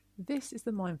This is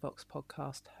the Mindvox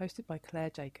podcast, hosted by Claire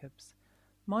Jacobs.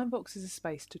 Mindvox is a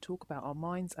space to talk about our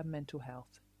minds and mental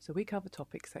health, so we cover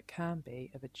topics that can be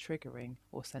of a triggering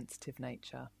or sensitive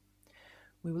nature.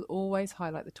 We will always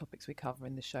highlight the topics we cover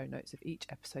in the show notes of each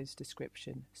episode's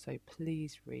description, so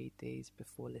please read these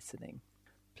before listening.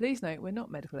 Please note we're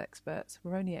not medical experts,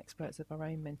 we're only experts of our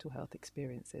own mental health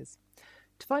experiences.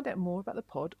 To find out more about the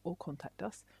pod or contact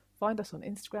us, find us on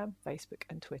Instagram, Facebook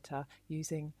and Twitter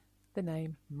using the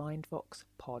name Mindvox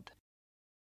Pod.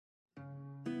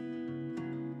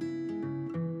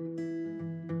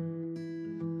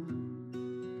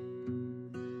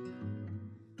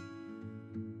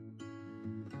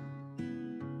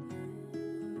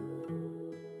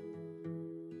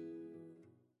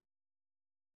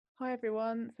 Hi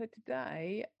everyone, so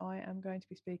today I am going to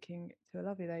be speaking to a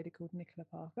lovely lady called Nicola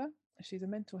Parker. She's a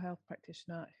mental health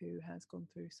practitioner who has gone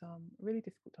through some really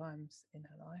difficult times in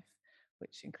her life,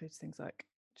 which includes things like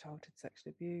childhood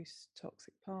sexual abuse,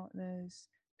 toxic partners,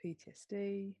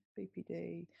 PTSD,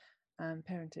 BPD, and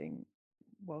parenting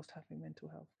whilst having mental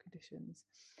health conditions.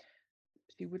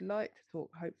 She would like to talk,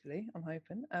 hopefully, I'm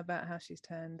hoping, about how she's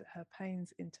turned her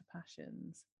pains into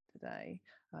passions today.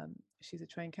 She's a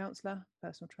trained counsellor,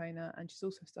 personal trainer, and she's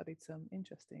also studied some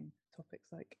interesting topics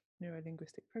like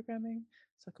neurolinguistic programming,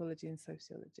 psychology, and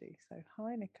sociology. So,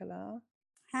 hi, Nicola.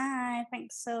 Hi,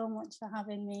 thanks so much for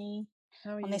having me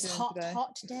How are on you this doing hot, today?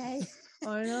 hot day.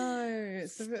 I know,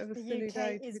 it's a bit of a The silly UK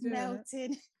day to is be doing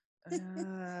melting. it.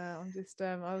 I'm just,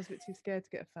 I was a bit too scared to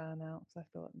get a fan out, so I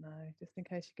thought, no, just in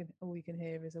case all you can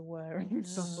hear is a whirring.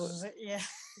 So I thought, Yeah,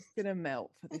 it's gonna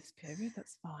melt for this period.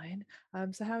 That's fine.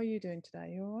 So how are you doing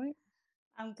today? You all right?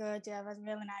 I'm good. Yeah, I've had a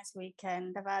really nice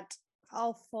weekend. I've had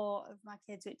all four of my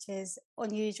kids, which is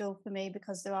unusual for me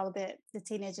because they're all the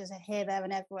teenagers are here, there,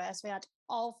 and everywhere. So we had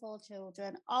all four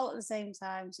children all at the same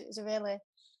time. So it was a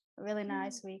really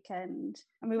nice weekend.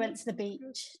 And we went to the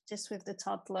beach just with the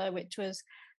toddler,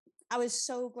 I was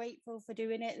so grateful for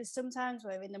doing it. There's sometimes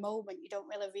where in the moment you don't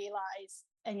really realise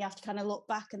and you have to kind of look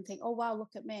back and think, oh, wow,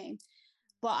 look at me.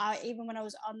 But even when I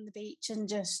was on the beach and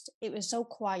it was so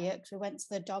quiet because we went to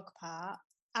the dog park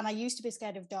and I used to be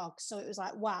scared of dogs. So it was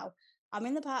like, wow, I'm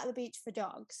in the part of the beach for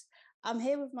dogs. I'm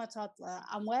here with my toddler.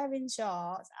 I'm wearing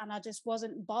shorts and I just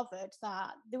wasn't bothered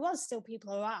that there was still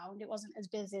people around. It wasn't as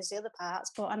busy as the other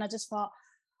parts. And I just thought,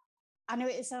 I know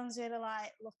it sounds really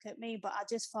like, look at me, but I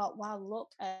just thought, wow, look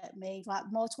at me, like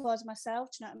more towards myself.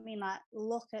 Do you know what I mean? Like,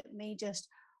 look at me just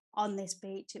on this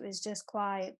beach. It was just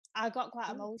I got quite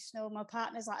emotional. My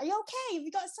partner's like, are you okay? Have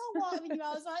you got salt water in you?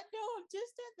 I was like, no, I'm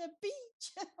just at the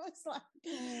beach. I was like,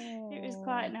 it was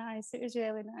quite nice. It was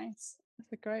really nice.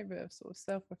 That's a great bit of sort of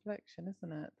self-reflection,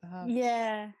 isn't it? To have in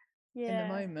the Yeah.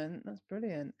 moment. That's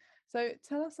brilliant. So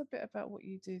tell us a bit about what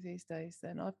you do these days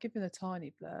then. I've given a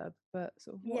tiny blurb, but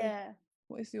sort of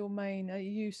what is your main, are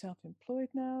you self-employed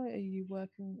now? Are you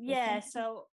working for a company?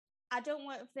 So I don't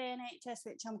work for the NHS,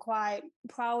 which I'm quite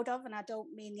proud of, and I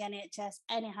don't mean the NHS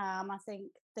any harm. I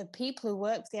think the people who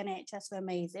work for the NHS are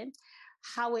amazing.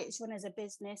 How it's run as a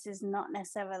business is not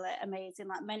necessarily amazing.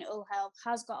 Like mental health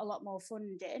has got a lot more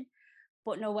funding,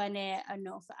 but nowhere near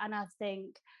enough. And I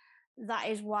think that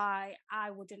is why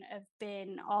I wouldn't have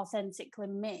been authentically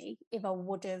me if I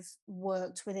would have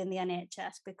worked within the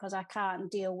NHS, because I can't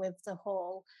deal with the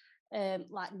whole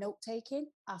like note taking.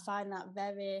 I find that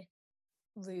very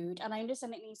rude, and I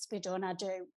understand it needs to be done. I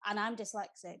do, and I'm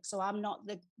dyslexic, so I'm not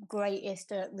the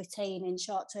greatest at retaining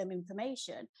short-term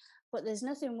information, but there's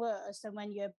nothing worse than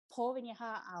when you're pouring your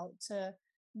heart out to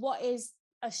what is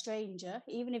a stranger.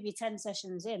 Even if you're 10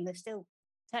 sessions in, they're still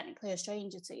technically a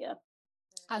stranger to you,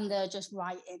 and they're just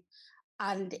writing.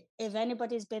 And if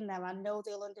anybody's been there, I know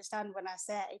they'll understand when I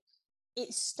say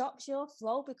it stops your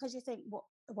flow, because you think, what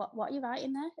are you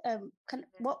writing there?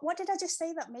 What did I just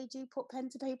say that made you put pen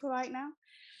to paper right now?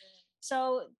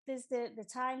 So there's the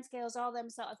time scales, all them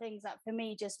sort of things that for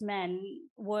me just meant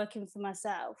working for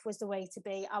myself was the way to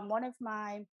be.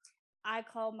 And I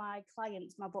call my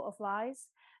clients my butterflies.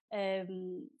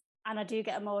 And I do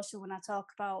get emotional when I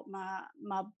talk about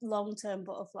my long-term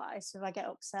butterflies. So if I get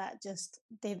upset,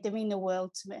 they mean the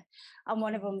world to me. And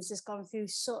one of them has just gone through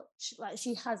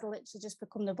she has literally just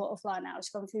become the butterfly now. She's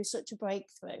gone through such a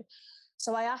breakthrough.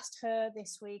 So I asked her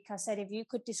this week, I said, if you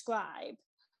could describe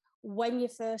when you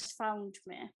first found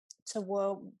me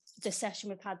to the session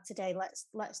we've had today,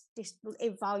 let's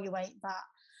evaluate that.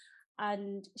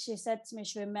 And she said to me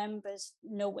she remembers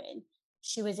knowing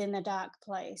she was in a dark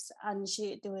place and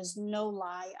there was no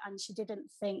light, and she didn't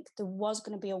think there was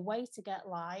going to be a way to get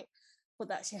light, but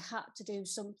that she had to do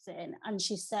something. And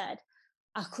she said,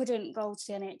 I couldn't go to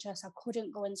the NHS. I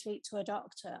couldn't go and speak to a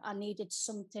doctor. I needed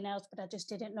something else, but I just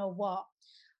didn't know what.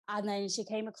 And then she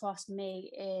came across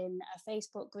me in a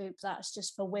Facebook group that's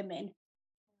just for women.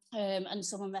 And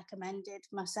someone recommended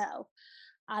myself.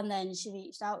 And then she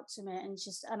reached out to me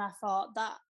and I thought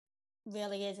that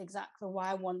really is exactly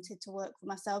why I wanted to work for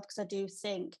myself, because I do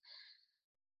think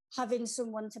having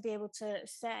someone to be able to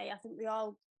say, I think we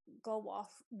all go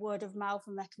off word of mouth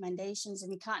and recommendations,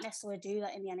 and you can't necessarily do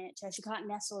that in the NHS. You can't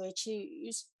necessarily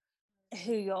choose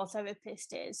who your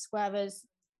therapist is. Whereas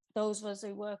those of us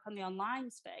who work on the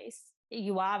online space,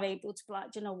 you are able to be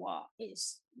like, do you know what?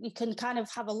 You can kind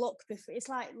of have a look before. It's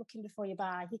like looking before you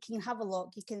buy. You can have a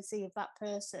look. You can see if that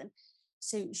person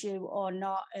suits you or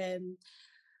not.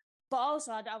 But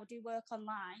also, I do work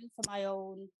online for my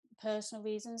own personal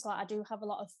reasons. Like I do have a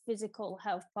lot of physical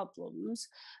health problems,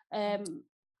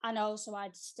 and also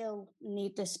I'd still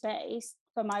need the space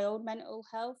for my own mental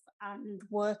health. And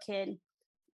working,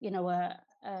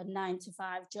 a 9 to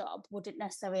 5 job wouldn't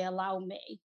necessarily allow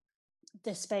me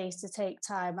the space to take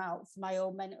time out for my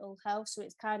own mental health. So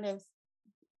it's kind of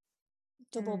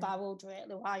double-barreled,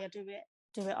 really, why I do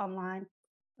it online.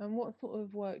 And what sort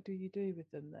of work do you do with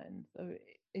them then? So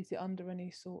is it under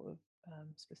any sort of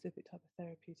specific type of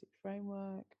therapeutic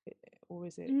framework, or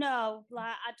is it? No,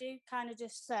 like I do kind of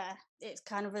just say it's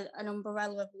kind of an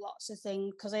umbrella of lots of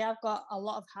things, because I have got a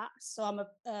lot of hats. So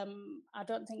I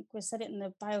don't think we said it in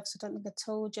the bio, because I don't think I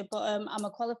told you, but I'm a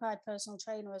qualified personal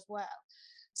trainer as well.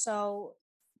 So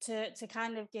to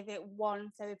kind of give it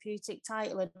one therapeutic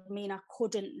title would mean I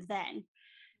couldn't then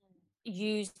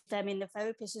use them in the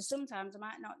therapy. So sometimes I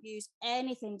might not use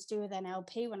anything to do with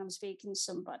NLP when I'm speaking to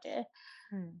somebody.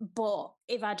 But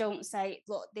if I don't say,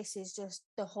 look, this is just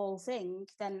the whole thing,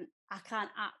 then I can't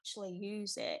actually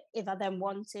use it if I then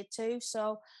wanted to.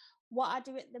 So what I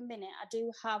do at the minute, I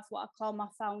do have what I call my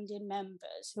founding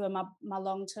members, who are my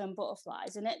long-term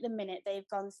butterflies. And at the minute, they've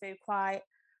gone through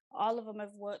all of them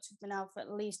have worked with me now for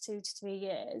at least 2 to 3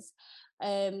 years.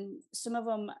 Some of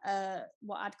them are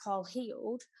what I'd call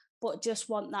healed, but just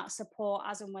want that support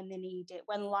as and when they need it,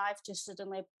 when life just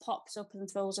suddenly pops up and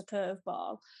throws a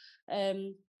curveball.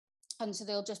 And so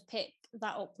they'll just pick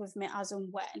that up with me as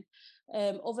and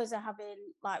when. Others are having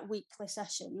like weekly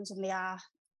sessions, and they are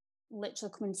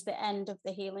literally coming to the end of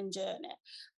the healing journey.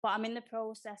 But I'm in the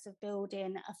process of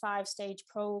building a 5-stage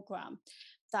program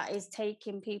that is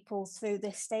taking people through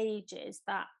the stages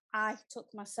that I took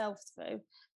myself through,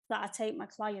 that I take my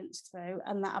clients through,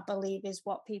 and that I believe is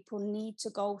what people need to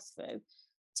go through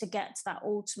to get to that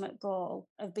ultimate goal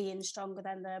of being stronger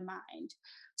than their mind.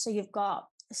 So you've got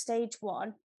stage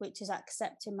 1, which is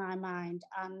accepting my mind.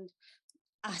 And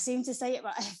I seem to say it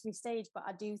about every stage, but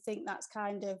I do think that's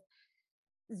kind of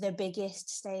the biggest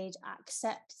stage,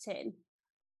 accepting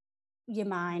your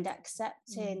mind,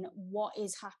 accepting what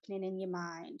is happening in your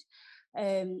mind.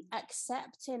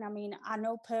 Accepting, I mean, I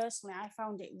know personally I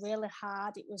found it really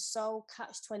hard. It was so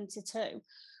catch-22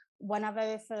 when I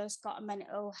very first got a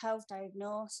mental health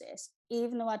diagnosis.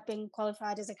 Even though I'd been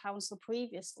qualified as a counsellor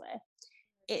previously,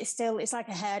 it's like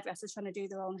a hairdresser trying to do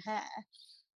their own hair.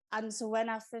 And so when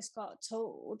I first got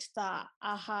told that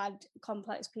I had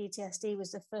complex PTSD,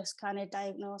 was the first kind of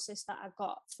diagnosis that I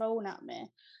got thrown at me.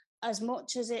 As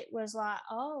much as it was like,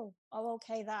 oh,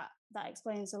 okay, that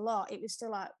explains a lot, it was still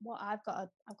like, what, I've got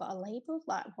a label?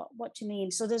 Like, what do you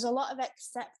mean? So there's a lot of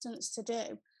acceptance to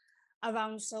do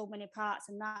around so many parts,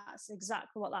 and that's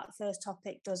exactly what that first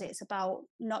topic does. It's about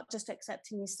not just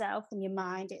accepting yourself and your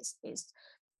mind, it's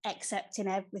accepting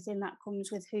everything that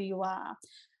comes with who you are.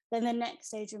 Then the next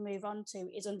stage we move on to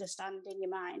is understanding your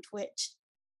mind, which,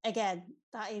 again,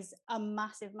 that is a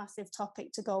massive, massive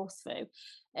topic to go through.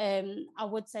 I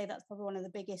would say that's probably one of the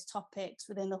biggest topics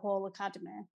within the whole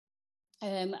academy.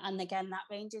 And again, that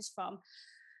ranges from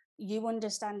you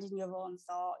understanding your own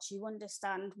thoughts, you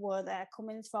understand where they're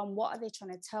coming from, what are they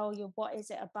trying to tell you, what is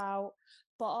it about?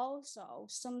 But also,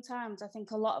 sometimes I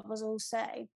think a lot of us will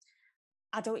say,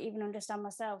 I don't even understand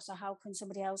myself, so how can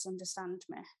somebody else understand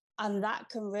me? And that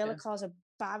can really cause a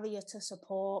barrier to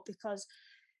support, because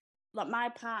like my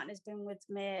partner's been with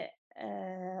me,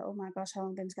 oh my gosh, how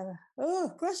long been together?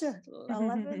 Oh, pressure,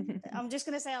 11. I'm just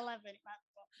going to say 11. It might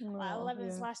be like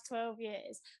 11/12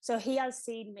 years. So he has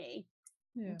seen me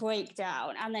break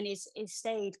down, and then he's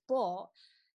stayed. But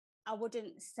I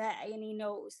wouldn't say, and he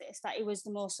knows this, that he was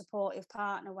the most supportive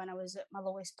partner when I was at my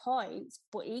lowest point.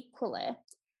 But equally,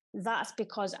 that's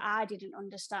because I didn't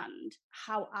understand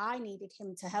how I needed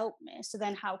him to help me. So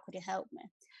then how could he help me?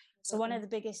 So one of the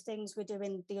biggest things we do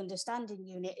in the understanding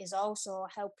unit is also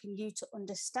helping you to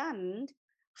understand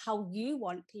how you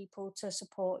want people to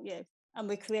support you. And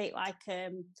we create like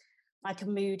like a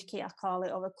mood key, I call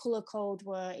it, or a colour code,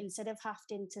 where instead of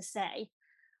having to say,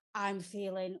 I'm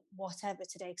feeling whatever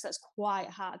today, because that's quite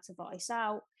hard to voice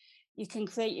out, you can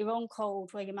create your own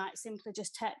code where you might simply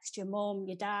just text your mum,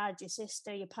 your dad, your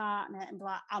sister, your partner, and be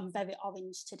like, I'm very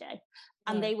orange today.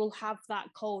 And they will have that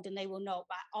code, and they will know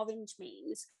that orange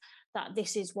means that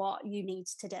this is what you need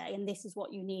today, and this is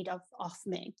what you need off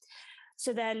me.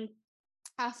 So then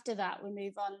after that, we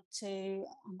move on to,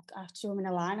 I have to do them in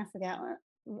a line, I forget what.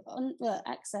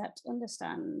 Accept,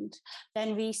 understand,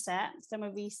 then reset. Then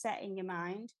we're resetting your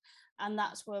mind, and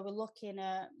that's where we're looking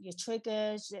at your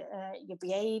triggers, your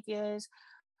behaviors,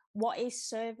 what is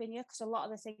serving you, because a lot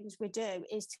of the things we do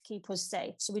is to keep us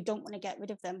safe, so we don't want to get rid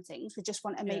of them things, we just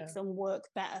want to make them work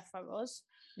better for us.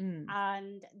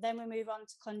 And then we move on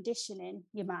to conditioning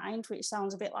your mind, which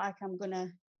sounds a bit like I'm gonna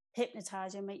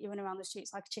hypnotize you and make you run around the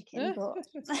streets like a chicken, but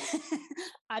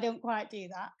I don't quite do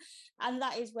that. And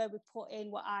that is where we put in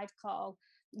what I'd call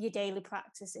your daily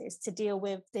practices to deal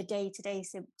with the day-to-day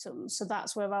symptoms. So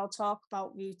that's where I'll talk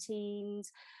about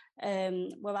routines,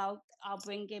 where I'll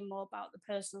bring in more about the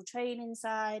personal training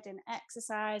side and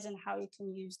exercise and how you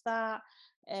can use that.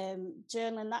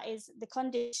 Journaling, that is the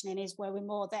conditioning, is where we're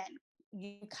more then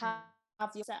you can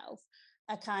have yourself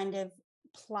a kind of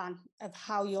plan of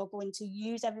how you're going to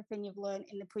use everything you've learned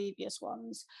in the previous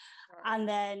ones. And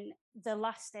then the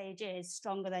last stage is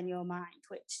stronger than your mind,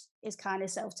 which is kind of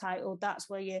self-titled. That's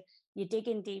where you're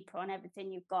digging deeper on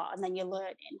everything you've got, and then you're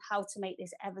learning how to make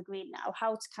this evergreen now,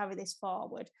 how to carry this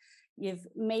forward. You've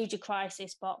made your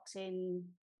crisis box in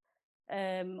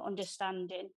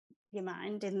understanding your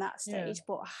mind in that stage,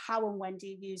 but how and when do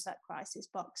you use that crisis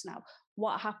box now?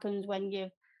 What happens when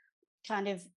you've kind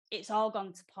of, it's all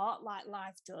gone to pot like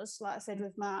life does? Like I said,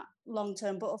 with my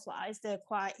long-term butterflies, they're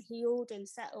quite healed and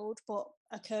settled, but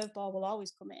a curveball will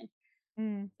always come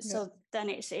in. So then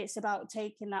it's about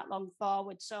taking that long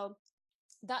forward. So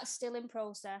that's still in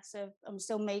process of, I'm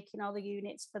still making all the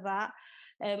units for that.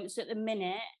 So at the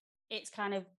minute, it's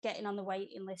kind of getting on the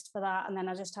waiting list for that. And then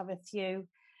I just have a few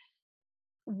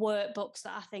workbooks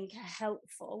that I think are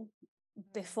helpful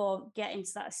before getting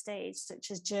to that stage,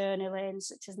 such as journaling,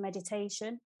 such as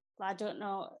meditation. I don't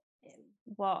know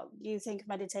what you think of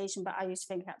meditation, but I used to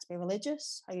think I had to be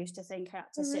religious. I used to think I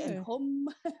had to sit and hum.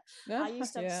 I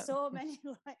used to have so many,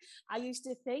 I used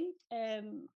to think,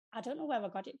 I don't know where I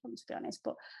got it from, to be honest,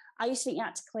 but I used to think you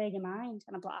had to clear your mind,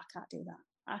 and I'm like, I can't do that.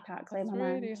 I can't clear my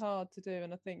mind. It's really hard to do,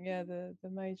 and I think the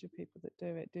major people that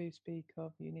do it do speak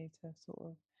of, you need to sort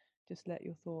of just let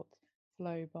your thoughts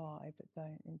flow by, but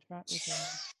don't interact with them.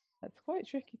 That's quite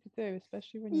tricky to do,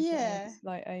 especially when you've got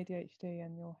like ADHD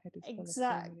and your head is full of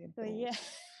so many thoughts.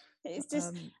 It's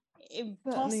just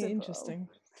impossible. Certainly interesting.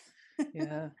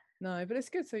 No, but it's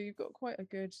good. So you've got quite a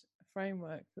good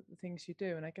framework for the things you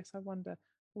do, and I guess I wonder,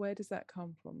 where does that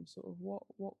come from? Sort of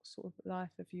what sort of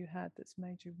life have you had that's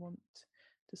made you want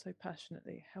to so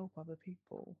passionately help other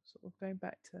people? Sort of going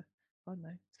back to, I don't know,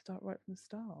 start right from the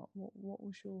start. What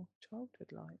was your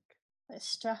childhood like? Let's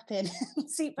strap in,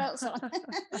 seatbelts on.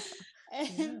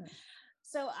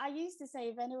 So I used to say,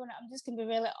 if anyone, I'm just going to be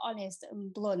really honest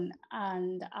and blunt,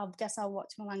 and I guess I'll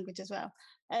watch my language as well.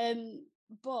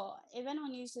 But if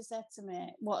anyone used to say to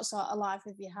me, what sort of life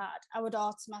have you had? I would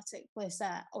automatically say,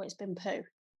 oh, it's been poo.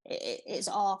 It's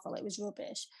awful. It was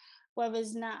rubbish.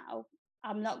 Whereas now,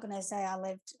 I'm not going to say I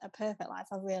lived a perfect life.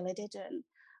 I really didn't.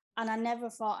 And I never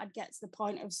thought I'd get to the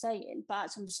point of saying, but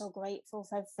I'm so grateful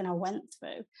for everything I went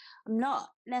through. I'm not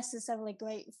necessarily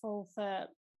grateful for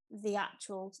the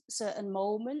actual certain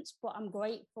moments, but I'm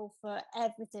grateful for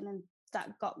everything and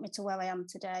that got me to where I am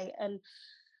today. And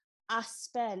I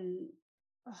spent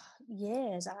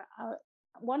years,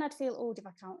 one, I'd feel old if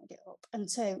I counted it up, and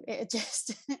two,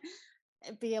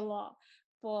 it'd be a lot.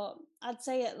 But I'd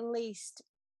say at least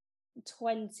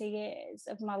 20 years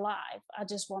of my life, I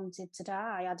just wanted to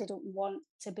die. I didn't want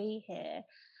to be here.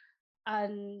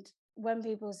 And when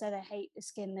people say they hate the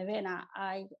skin they're in,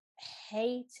 I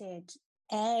hated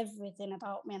everything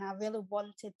about me, and I really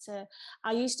wanted to.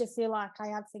 I used to feel like I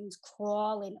had things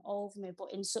crawling over me,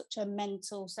 but in such a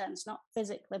mental sense, not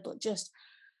physically, but just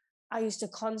I used to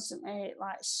constantly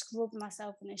like scrub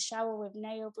myself in the shower with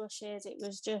nail brushes. It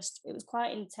was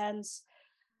quite intense.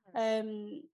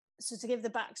 So to give the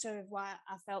backstory of why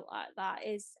I felt like that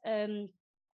is,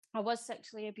 I was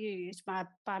sexually abused by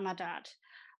my dad,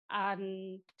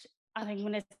 and I think I'm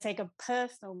going to take a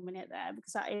personal minute there,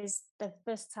 because that is the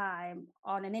first time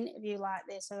on an interview like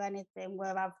this or anything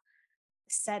where I've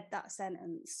said that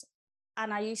sentence.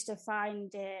 And I used to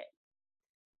find it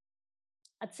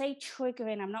I'd say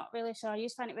triggering, I'm not really sure. I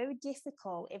used to find it very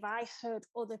difficult if I heard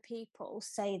other people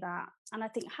say that. And I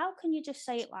think, how can you just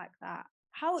say it like that?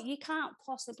 How you can't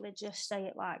possibly just say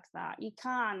it like that. You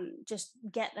can't just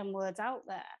get them words out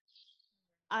there.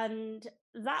 And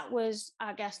that was,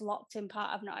 I guess, locked in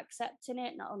part of not accepting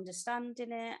it, not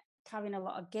understanding it, carrying a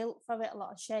lot of guilt for it, a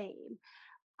lot of shame.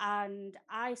 And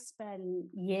I spent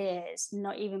years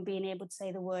not even being able to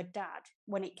say the word dad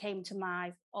when it came to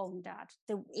my own dad.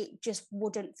 It just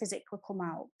wouldn't physically come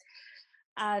out.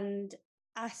 And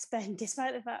I spent,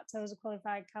 despite the fact I was a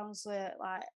qualified counsellor,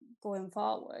 like going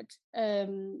forward,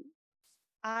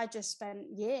 I just spent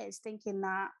years thinking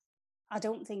that I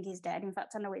don't think he's dead. In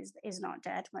fact, I know he's not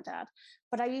dead, my dad.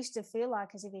 But I used to feel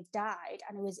like as if he died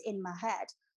and he was in my head,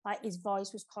 like his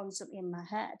voice was constantly in my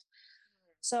head.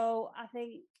 So I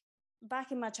think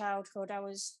back in my childhood, I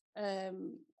was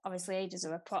obviously ages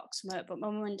are approximate, but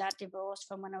my mum and dad divorced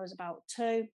from when I was about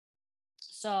 2.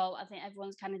 So I think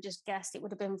everyone's kind of just guessed it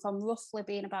would have been from roughly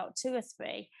being about 2 or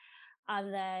 3.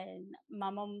 And then my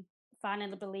mum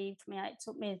finally believed me. It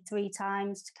took me 3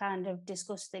 times to kind of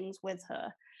discuss things with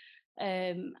her,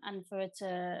 and for her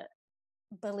to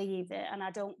believe it. And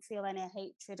I don't feel any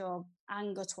hatred or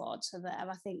anger towards her there.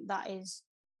 I think that is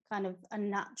kind of a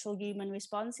natural human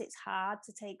response. It's hard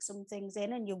to take some things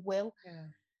in, and you will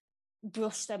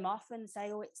brush them off and say,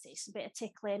 oh, it's a bit of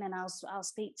tickling, and I'll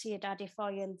speak to your daddy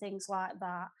for you and things like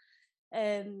that.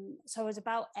 So I was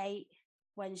about 8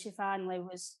 when she finally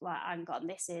was like, hang on,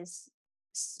 this is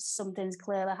something's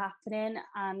clearly happening.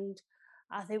 And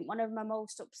I think one of my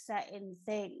most upsetting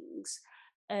things,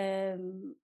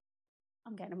 I'm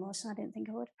getting emotional, I didn't think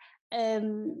I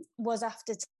would, was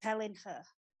after telling her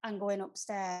and going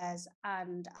upstairs,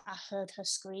 and I heard her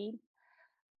scream.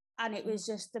 And it was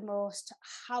just the most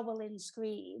howling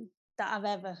scream that I've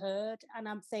ever heard. And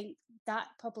I think that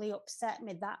probably upset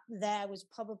me. That there was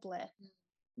probably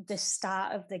the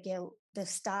start of the guilt, the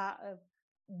start of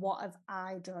what have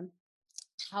I done?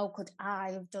 How could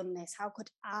I have done this? How could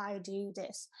I do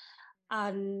this?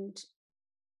 And,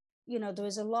 you know, there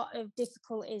was a lot of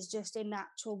difficulties just in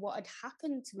actual what had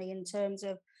happened to me in terms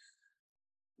of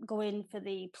going for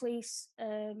the police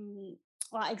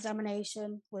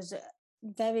examination was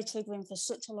very triggering for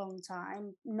such a long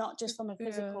time, not just from a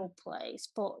physical place,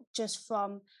 but just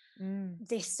from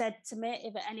they said to me,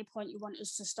 if at any point you want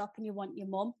us to stop and you want your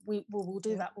mum, we'll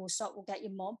do that. We'll stop, we'll get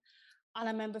your mum. And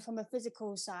I remember from a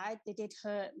physical side, they did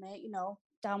hurt me, you know,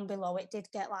 down below. It did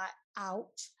get like,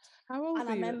 ouch. How old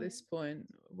were you at this point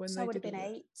when so they I would did have been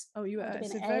 8. Oh, you were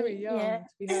so very young to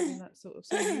be having that sort of.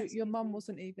 So your mum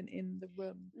wasn't even in the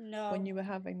room when you were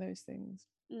having those things.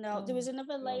 No, there was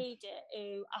another lady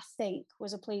who I think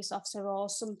was a police officer or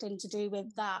something to do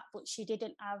with that, but she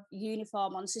didn't have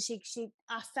uniform on. So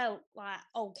I felt like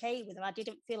okay with her. I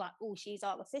didn't feel like, oh, she's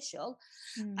all official.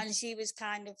 And she was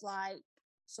kind of like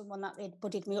someone that they'd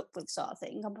buddied me up with, sort of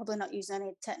thing. I'm probably not using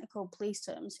any technical police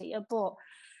terms here, but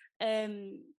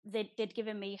they'd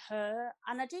given me her.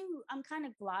 And I'm kind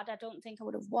of glad. I don't think I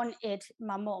would have wanted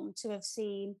my mum to have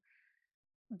seen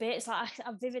bits. Like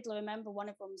I vividly remember one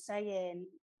of them saying,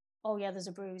 oh yeah, there's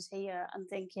a bruise here, and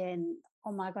thinking,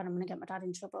 oh my god, I'm going to get my dad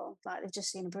in trouble, like they've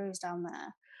just seen a bruise down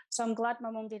there. So I'm glad my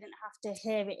mum didn't have to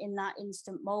hear it in that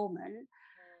instant moment.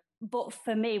 But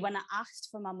for me, when I asked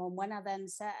for my mum, when I then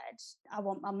said I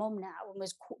want my mum now, and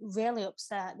was really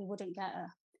upset they wouldn't get her.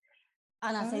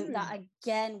 And I think that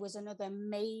again was another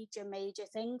major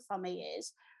thing for me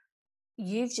is,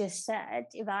 you've just said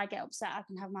if I get upset I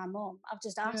can have my mum. I've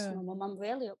just asked for my mum. I'm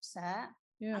really upset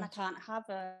and I can't have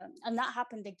her. And that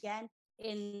happened again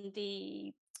in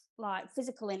the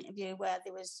physical interview where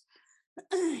there was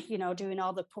you know, doing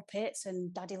all the puppets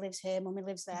and daddy lives here, mummy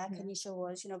lives there, can you show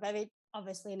us, you know, very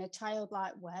obviously in a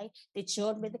childlike way. They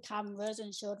showed me the cameras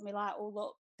and showed me like, oh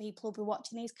look, people will be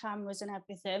watching these cameras and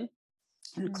everything,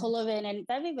 and colouring, and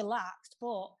very relaxed.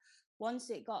 But once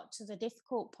it got to the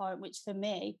difficult point, which for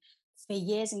me, for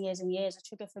years and years and years, a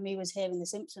trigger for me was hearing The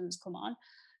Simpsons come on,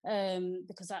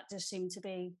 because that just seemed to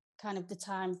be kind of the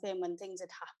time thing when things had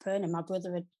happened. And my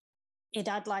brother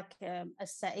had like a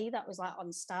settee that was like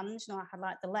on stands, you know, I had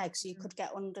like the legs so you could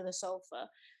get under the sofa,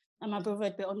 and my brother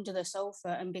would be under the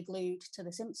sofa and be glued to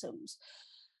The Simpsons.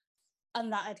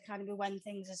 And that had kind of been when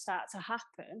things had started to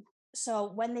happen.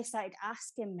 So when they started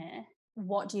asking me,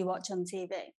 what do you watch on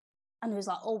TV? And it was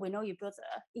like, oh, we know your brother.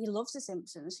 He loves The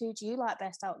Simpsons. Who do you like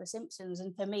best out of The Simpsons?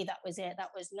 And for me, that was it. That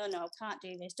was, no, can't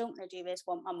do this. Don't want to do this.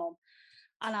 Want my mum.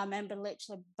 And I remember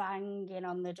literally banging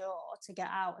on the door to get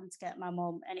out and to get my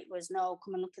mum. And it was, no,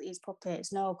 come and look at these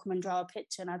puppets. No, come and draw a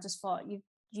picture. And I just thought,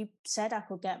 you said I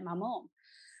could get my mum.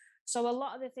 So a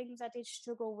lot of the things I did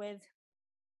struggle with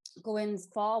going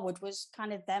forward was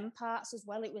kind of them parts as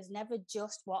well. It was never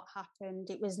just what happened.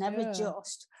 It was never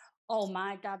just, oh,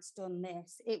 my dad's done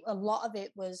this. A lot of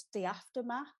it was the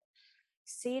aftermath.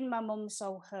 Seeing my mum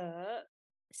so hurt,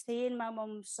 seeing my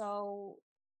mum so,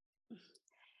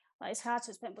 like, it's hard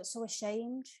to explain, but so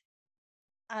ashamed.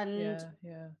 And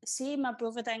seeing my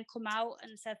brother then come out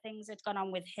and said things had gone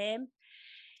on with him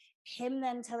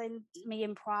then telling me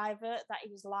in private that he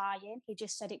was lying. He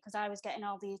just said it because I was getting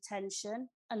all the attention,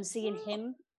 and seeing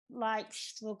him like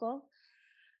struggle.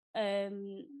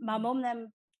 My mum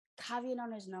then carrying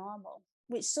on as normal,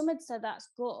 which some had said that's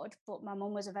good, but my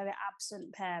mum was a very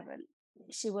absent parent.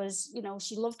 She was,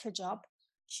 she loved her job.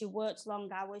 She worked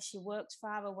long hours. She worked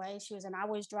far away. She was an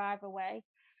hour's drive away.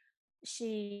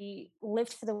 She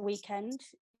lived for the weekend.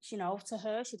 To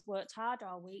her, she'd worked hard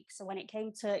all week. So when it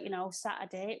came to,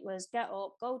 Saturday, it was get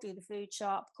up, go do the food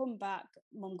shop, come back,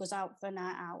 mum goes out for a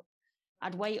night out.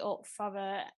 I'd wait up for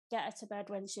her, get her to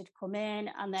bed when she'd come in,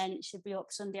 and then she'd be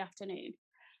up Sunday afternoon.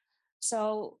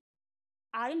 So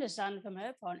I understand from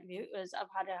her point of view, it was I've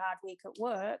had a hard week at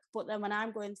work, but then when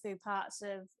I'm going through parts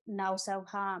of now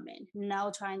self-harming,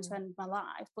 now trying to end my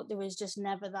life, but there was just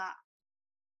never that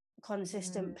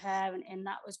consistent parenting,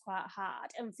 that was quite hard,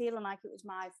 and feeling like it was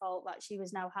my fault that she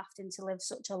was now having to live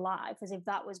such a life, as if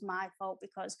that was my fault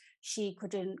because she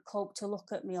couldn't cope to look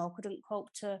at me or couldn't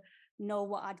cope to know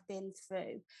what I'd been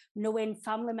through, knowing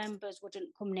family members wouldn't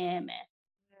come near me.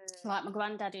 Like my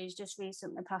granddad, who's just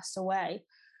recently passed away,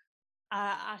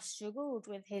 I struggled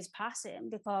with his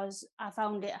passing because I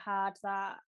found it hard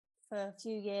that for a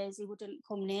few years he wouldn't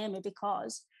come near me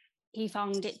because he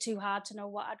found it too hard to know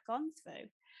what I'd gone through.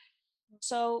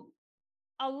 So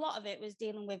a lot of it was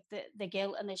dealing with the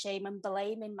guilt and the shame and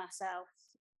blaming myself.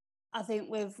 I think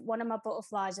with one of my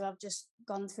butterflies who I've just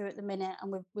gone through at the minute,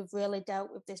 and we've really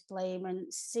dealt with this blame,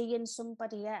 and seeing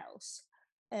somebody else,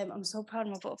 I'm so proud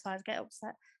of my butterflies, get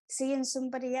upset, seeing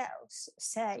somebody else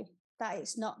say that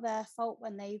it's not their fault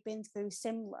when they've been through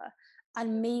similar,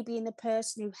 and me being the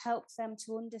person who helped them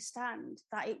to understand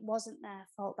that it wasn't their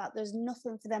fault, that there's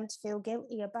nothing for them to feel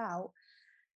guilty about.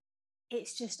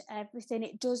 It's just everything.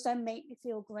 It does then make me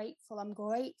feel grateful. I'm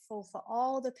grateful for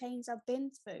all the pains I've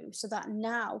been through, so that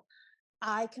now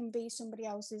I can be somebody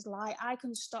else's light. I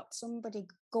can stop somebody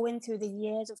going through the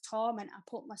years of torment I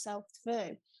put myself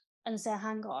through and say,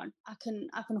 hang on, I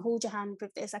can hold your hand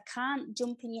with this. I can't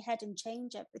jump in your head and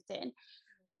change everything,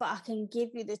 but I can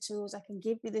give you the tools, I can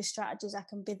give you the strategies, I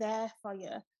can be there for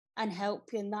you and help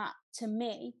you. And that, to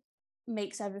me,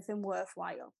 makes everything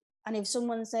worthwhile. And if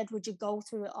someone said, would you go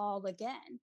through it all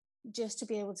again just to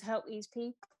be able to help these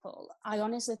people? I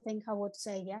honestly think I would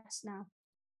say yes now.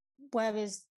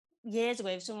 Whereas years ago,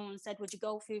 if someone said, would you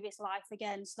go through this life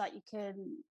again so that you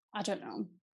can, I don't know,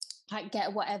 like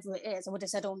get whatever it is, I would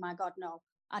have said, oh my God, no.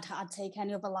 I'd take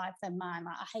any other life than mine.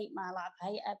 Like, I hate my life. I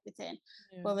hate everything.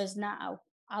 Yeah. Whereas now,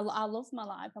 I love my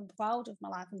life. I'm proud of my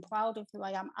life. I'm proud of who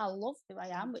I am. I love who I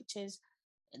am,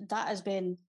 that has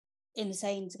been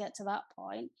insane to get to that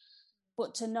point.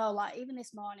 But to know, like, even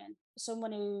this morning,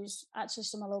 someone who's actually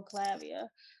from my local area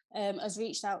has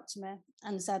reached out to me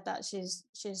and said that she's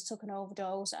took an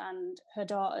overdose and her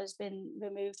daughter's been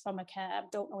removed from her care. I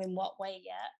don't know in what way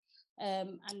yet,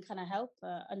 and can I help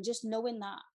her? And just knowing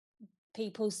that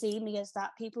people see me as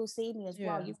that, people see me as,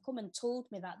 wow, you've come and told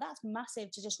me that. That's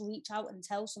massive, to just reach out and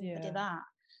tell somebody that.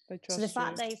 They trust so the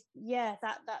fact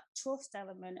that trust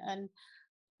element. And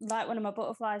like one of my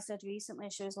butterflies said recently,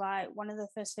 she was like, one of the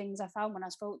first things I found when I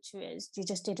spoke to you is you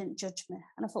just didn't judge me.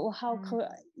 And I thought, well, how could,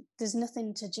 there's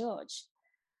nothing to judge.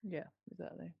 Yeah,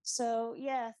 exactly. So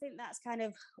yeah, I think that's kind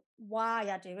of why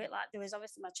I do it. Like, there was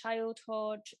obviously my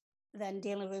childhood, then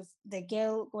dealing with the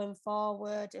guilt going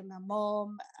forward, and my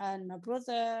mum and my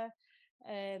brother.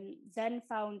 Then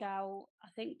found out, I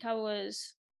think I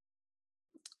was,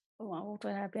 how old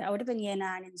would I be? I would have been year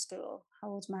 9 in school. How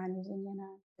old's mine was in year 9?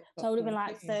 So I would have been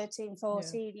like 13,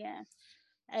 14, yeah.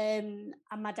 And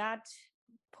my dad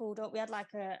pulled up. We had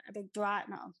like a big drive,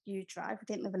 not a huge drive. We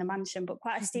didn't live in a mansion, but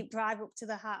quite a steep drive up to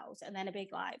the house, and then a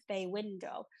big like bay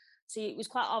window. So it was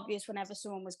quite obvious whenever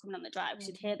someone was coming on the drive,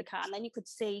 you'd hear the car, and then you could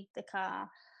see the car.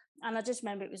 And I just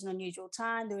remember it was an unusual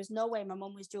time. There was no way my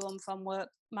mum was due home from work.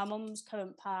 My mum's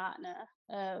current partner,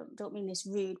 don't mean this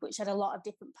rude, but she had a lot of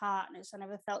different partners. So I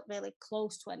never felt really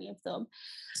close to any of them.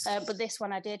 But this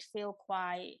one I did feel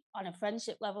quite on a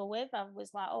friendship level with. I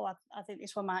was like, oh, I think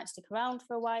this one might stick around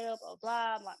for a while, blah,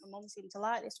 blah. Like, my mum seemed to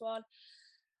like this one.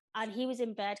 And he was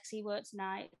in bed because he worked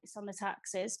nights on the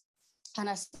taxis. And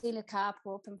I seen a car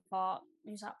pull up and thought,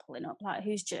 who's that pulling up? Like,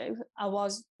 who's due?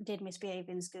 Did misbehave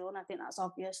in school, and I think that's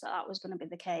obvious that was going to be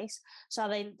the case. So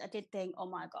I did think, oh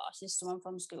my gosh, there's someone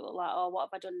from school. Like, oh, what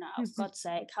have I done now? For God's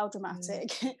sake, how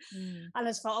dramatic. And I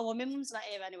just thought, oh, well, my mum's not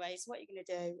here anyway, so what are you going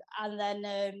to do? And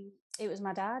then it was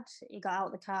my dad. He got out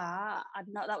of the car.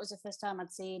 That was the first time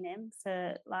I'd seen him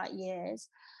for like years.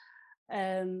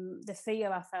 The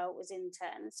fear I felt was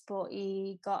intense, but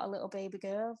he got a little baby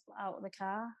girl out of the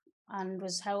car and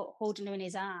was holding her in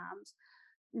his arms,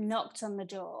 knocked on the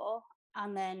door,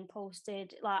 and then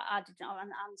posted, like, I didn't have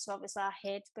an answer, obviously I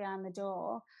hid behind the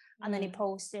door, and then he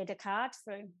posted a card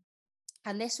through.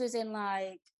 And this was in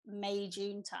like May,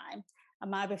 June time,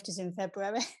 and my birthday's in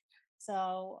February.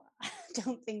 So I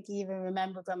don't think he even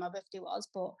remembered when my birthday was,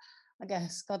 but I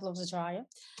guess God loves a trier.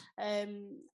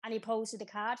 And he posted a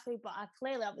card through, but I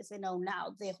clearly obviously know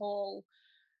now the whole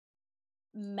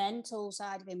mental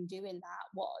side of him doing that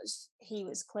was he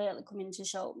was clearly coming to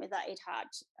show me that he'd had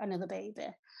another baby.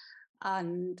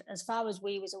 And as far as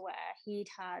we was aware, he'd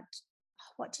had,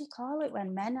 what do you call it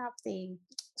when men have they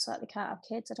can't have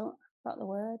kids? I don't got the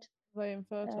word. Are they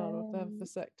infertile or they have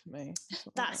vasectomy?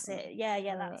 That's like it.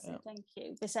 Yeah, that's it. Thank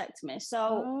you. Vasectomy.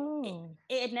 So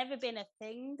it had never been a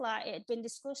thing. Like, it had been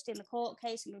discussed in the court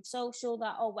case and with social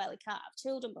that, oh, well, he can't have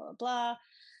children, blah, blah, blah.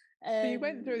 So you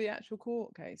went through the actual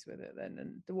court case with it then,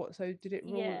 and so did it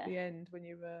rule at the end when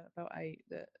you were about 8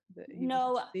 that he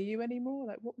didn't see you anymore?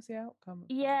 Like, what was the outcome?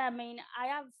 Yeah, I mean,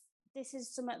 this is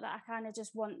something that I kind of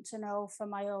just want to know for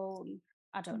my own,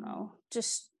 I don't know,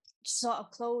 just sort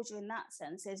of closure in that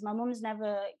sense. Is my mum's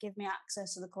never give me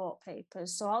access to the court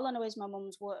papers, so all I know is my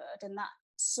mum's word, and that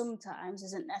sometimes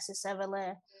isn't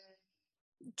necessarily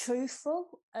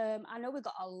truthful. I know we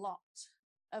got a lot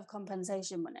of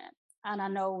compensation money, and I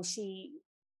know she,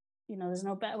 there's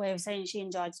no better way of saying she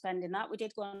enjoyed spending that. We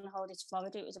did go on holiday to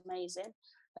Florida. It was amazing.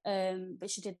 But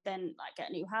she did then like get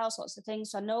a new house, lots of things.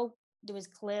 So I know there was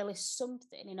clearly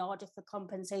something in order for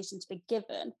compensation to be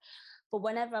given. But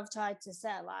whenever I've tried to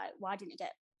say, like, why didn't you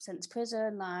get sent to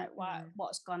prison? Like,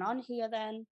 what's gone on here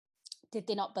then? Did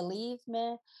they not believe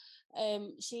me?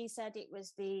 She said it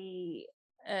was the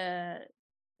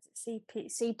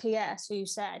CPS who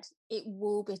said it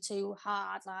will be too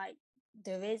hard. Like,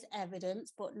 there is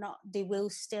evidence, but they will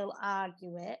still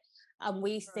argue it. And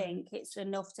we think it's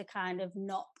enough to kind of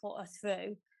not put her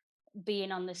through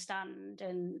being on the stand.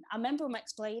 And I remember him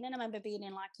explaining, I remember being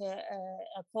in like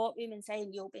a courtroom and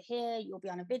saying, you'll be here, you'll be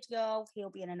on a video, he'll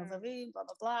be in another room, blah,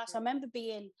 blah, blah. So I remember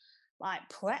being like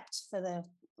prepped for the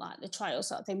trial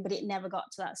sort of thing, but it never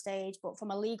got to that stage. But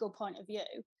from a legal point of view,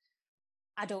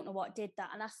 I don't know what did that.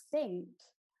 And I think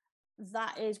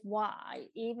that is why,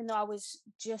 even though I was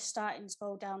just starting to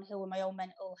go downhill with my own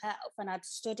mental health, and I'd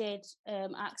studied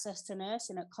access to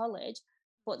nursing at college,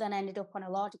 but then ended up on a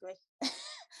law degree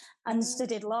and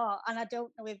studied law. And I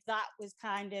don't know if that was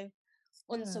kind of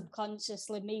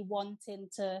unsubconsciously me wanting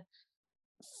to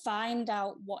find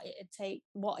out what it'd take,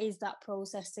 what is that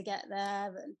process to get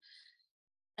there,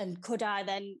 and could I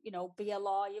then, be a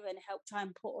lawyer and help try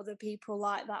and put other people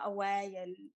like that away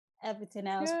and everything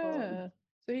else. Yeah.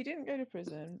 So he didn't go to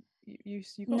prison. You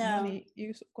got money.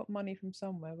 You got money from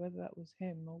somewhere, whether that was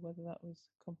him or whether that was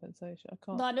compensation. I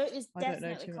can't. No, I know it was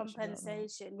definitely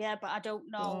compensation. Yeah, but I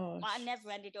don't know. I never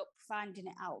ended up finding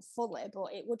it out fully,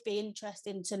 but it would be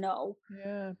interesting to know.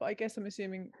 Yeah, but I guess I'm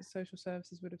assuming social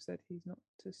services would have said he's not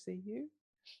to see you.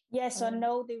 Yeah, so I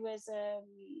know there was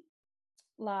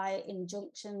like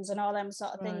injunctions and all them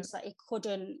sort of things that he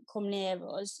couldn't come near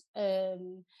us.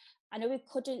 I know we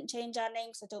couldn't change our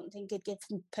names. I don't think he'd give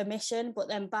them permission. But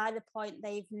then by the point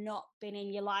they've not been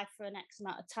in your life for an X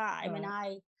amount of time, and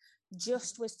I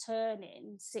just was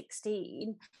turning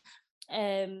 16.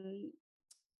 I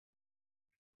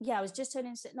was just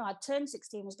turning. No, I turned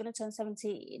 16. Was going to turn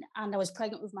 17, and I was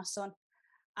pregnant with my son.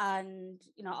 And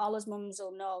all his mums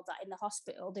will know that in the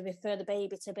hospital they refer the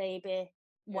baby to baby,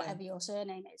 whatever your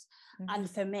surname is. And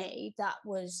for me, that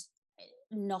was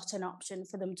not an option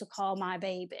for them to call my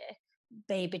baby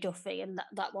Duffy, and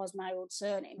that was my old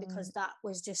surname, because that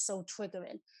was just so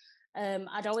triggering.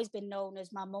 I'd always been known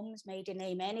as my mum's maiden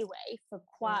name anyway for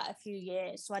quite a few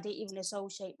years, so I didn't even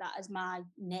associate that as my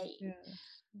name.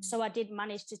 So I did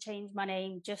manage to change my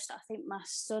name. I think my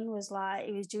son was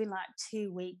he was doing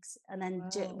 2 weeks, and then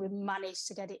we managed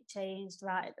to get it changed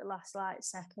right at the last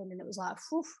second, and it was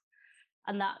whew.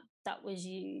 And that was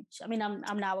huge. I mean,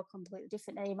 I'm now a completely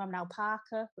different name. I'm now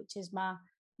Parker, which is my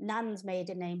nan's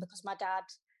maiden name, because my dad,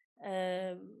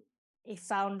 he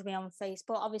found me on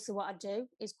Facebook. Obviously, what I do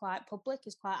is quite public,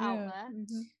 is quite out there.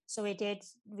 So he did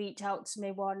reach out to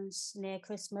me once near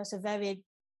Christmas, a very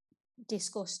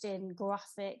disgusting,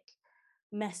 graphic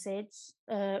message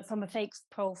from a fake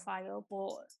profile,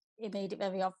 but it made it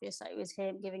very obvious that it was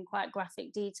him, giving quite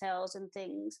graphic details and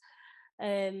things.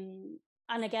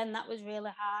 And again, that was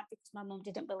really hard because my mum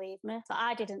didn't believe me. So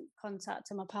I didn't contact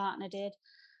her, my partner did.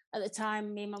 At the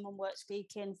time, me and my mum weren't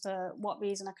speaking for what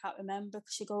reason I can't remember,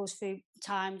 because she goes through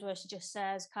times where she just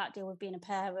says, can't deal with being a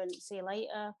parent, see you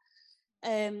later.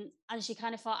 And she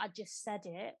kind of thought I'd just said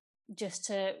it just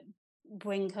to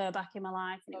bring her back in my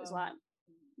life. And it was like,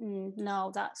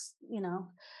 no, that's,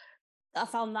 I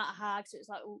found that hard. So it's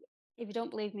like, well, if you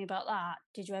don't believe me about that,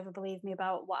 did you ever believe me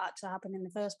about what actually happened in the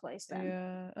first place then?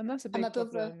 Yeah, and that's a big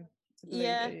problem with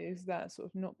Lily, is that sort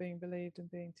of not being believed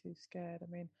and being too scared. I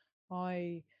mean,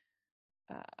 I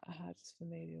had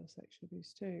familial sexual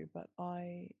abuse too, but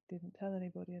I didn't tell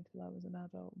anybody until I was an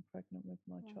adult and pregnant with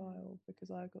my child,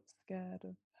 because I got scared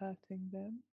of hurting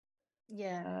them.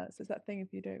 Yeah. So it's that thing,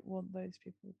 if you don't want those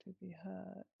people to be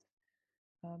hurt,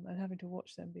 and having to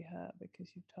watch them be hurt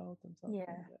because you've told them something.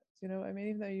 That, you know what I mean?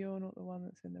 Even though you're not the one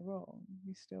that's in the wrong,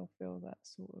 you still feel that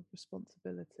sort of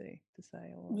responsibility to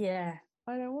say, oh, yeah,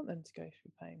 I don't want them to go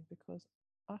through pain because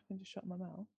I can just shut my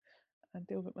mouth and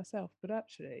deal with it myself. But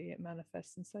actually it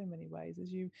manifests in so many ways.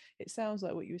 It sounds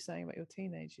like what you were saying about your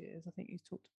teenage years. I think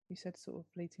you said sort of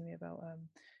fleetingly about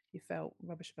you felt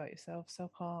rubbish about yourself,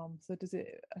 self-harm. So does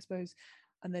it, I suppose,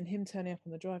 and then him turning up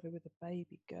on the driveway with a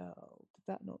baby girl, did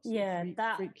that not sort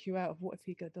of freak you out of what if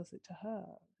he does it to her?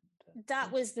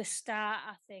 That was the start,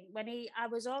 I think. I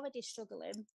was already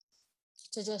struggling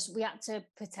to we had to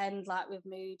pretend like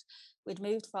we'd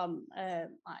moved from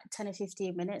like 10 or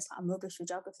 15 minutes. Like, I'm rubbish with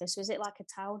geography. So is it like a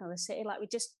town or a city? Like we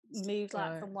just moved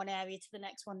like from one area to the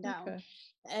next one down.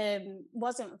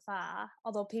 Wasn't far,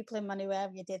 although people in my new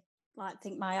area did like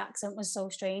think my accent was so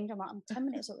strange. I'm like, I'm 10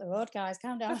 minutes up the road, guys,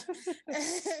 calm down.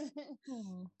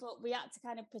 But we had to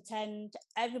kind of pretend,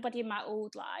 everybody in my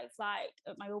old life, like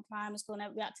at my old primary school,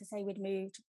 we had to say we'd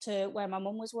moved to where my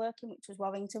mum was working, which was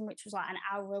Warrington, which was like an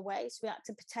hour away. So we had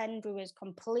to pretend we was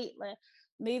completely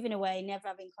moving away, never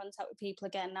having contact with people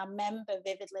again. And I remember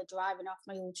vividly driving off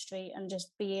my old street and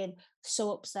just being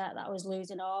so upset that I was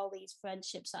losing all these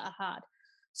friendships that I had.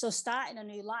 So starting a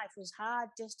new life was hard,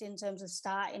 just in terms of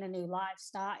starting a new life,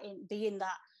 being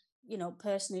that,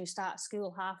 person who starts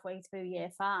school halfway through year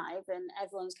 5 and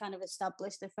everyone's kind of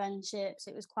established the friendships.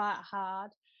 It was quite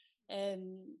hard.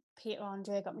 Peter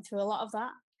Andre got me through a lot of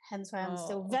that, hence why I'm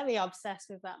still very obsessed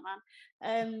with that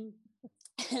man.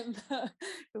 But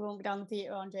we won't go down the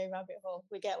Peter Andre rabbit hole,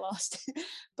 we get lost.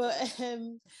 But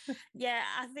yeah,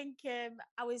 I think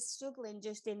I was struggling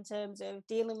just in terms of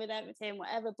dealing with everything,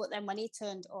 whatever. But then when he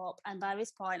turned up, and by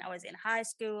this point I was in high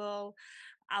school,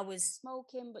 I was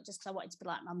smoking, but just because I wanted to be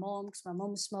like my mum, because my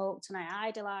mum smoked and I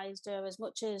idolised her. As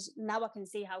much as now I can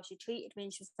see how she treated me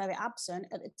and she was very absent,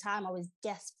 at the time I was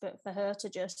desperate for her to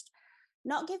just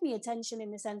not give me attention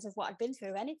in the sense of what I'd been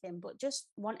through or anything, but just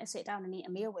want to sit down and eat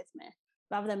a meal with me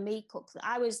rather than me cook.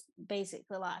 I was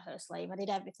basically like her slave. I did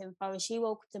everything for her. She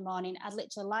woke up in the morning, I'd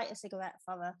literally light a cigarette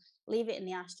for her, leave it in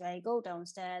the ashtray, go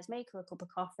downstairs, make her a cup of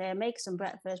coffee, make some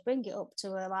breakfast, bring it up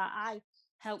to her. Like, I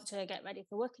helped her get ready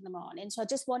for work in the morning. So I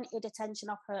just wanted attention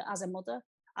off her as a mother.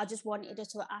 I just wanted her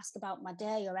to ask about my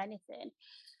day or anything.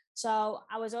 So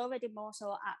I was already more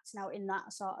so acting out in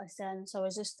that sort of sense. I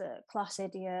was just a class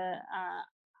idiot.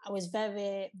 I was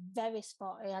very, very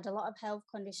spotty. I had a lot of health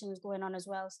conditions going on as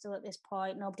well still at this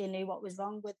point. Nobody knew what was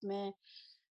wrong with me.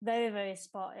 Very, very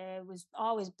spotty. Was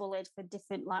always bullied for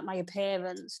different, like my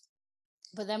appearance.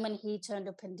 But then when he turned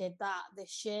up and did that, the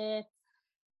sheer,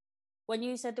 when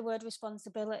you said the word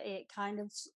responsibility, it kind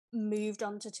of moved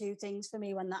on to two things for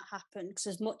me when that happened. Because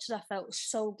as much as I felt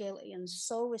so guilty and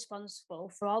so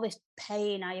responsible for all this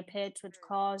pain I appeared to have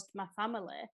caused my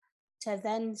family, to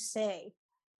then see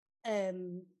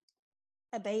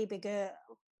a baby girl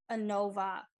and know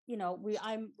that, we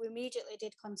immediately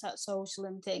did contact social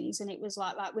and things, and it was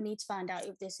like, we need to find out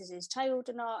if this is his child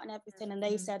or not and everything. And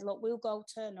they said, look, we'll go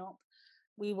turn up,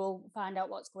 we will find out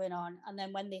what's going on. And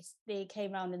then when they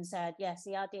came around and said, yes,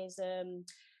 he had his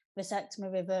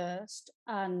vasectomy reversed,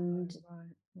 and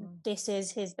this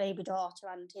is his baby daughter,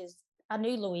 and I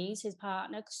knew Louise, his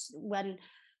partner, because when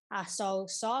I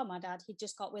saw my dad, he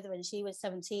just got with her and she was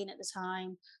 17 at the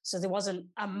time. So there wasn't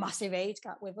a massive age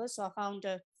gap with us. So I found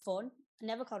her fun. I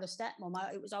never called her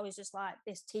stepmom. It was always just like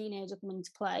this teenager coming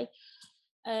to play.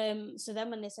 So then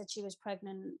when they said she was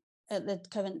pregnant at the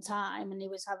current time and he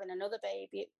was having another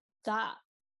baby, that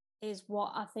is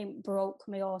what I think broke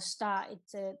me, or started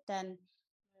to then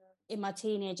in my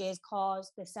teenage years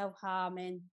cause the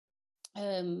self-harming.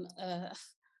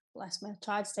 Bless me, I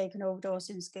tried to take an overdose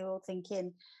in school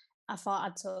thinking I thought I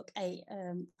took 8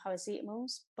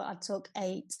 paracetamols, but I took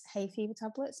 8 hay fever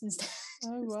tablets instead.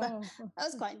 Oh, So that wow.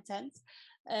 was quite intense.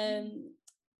 Mm.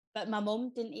 But my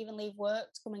mum didn't even leave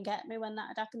work to come and get me when that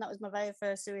had happened. That was my very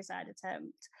first suicide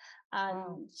attempt.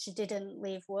 Wow. And she didn't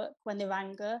leave work when they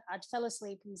rang her. I'd fell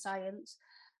asleep in science.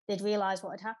 They'd realised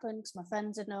what had happened because my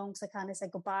friends had known, because I kind of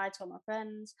said goodbye to all my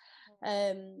friends.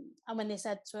 And when they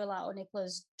said to her, like, oh,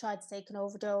 Nicola's tried to take an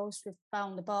overdose, we've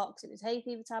found the box, it was hay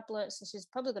fever tablets, so she's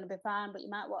probably going to be fine, but you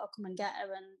might want to come and get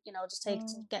her and, just take her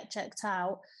to Oh. get checked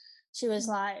out. She was Mm.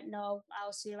 like, no,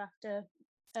 I'll see you after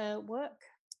work.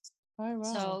 Oh, wow.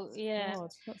 So, yeah.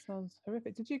 God, that sounds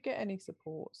horrific. Did you get any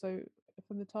support? So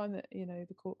from the time that,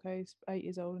 the court case, 8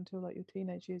 years old, until like your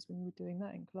teenage years when you were doing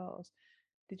that in class,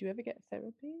 did you ever get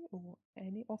therapy or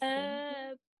any offered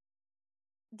anything?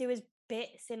 There was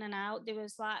bits in and out. There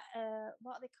was like,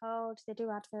 what are they called? They do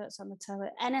adverts on the telly.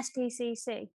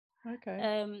 NSPCC.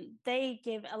 Okay. They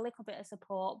give a little bit of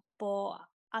support, but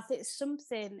I think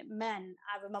something meant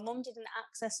either my mum didn't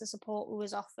access the support we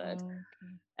was offered, Oh,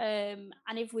 okay.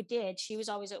 and if we did, she was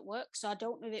always at work. So I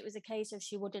don't know if it was a case of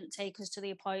she wouldn't take us to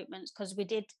the appointments, because we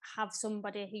did have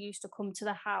somebody who used to come to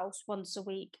the house once a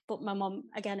week, but my mum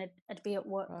again had be at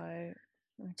work. Right.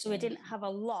 So we Okay. didn't have a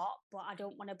lot, but I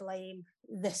don't want to blame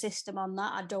the system on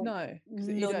that. I don't No, because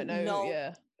you don't know. know.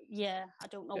 Yeah, Yeah, I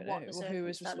don't know don't what know the who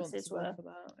is circumstances responsible were. for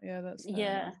that. Yeah, that's fair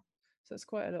Yeah, enough. So it's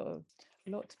quite a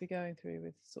lot to be going through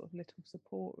with sort of little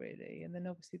support, really. And then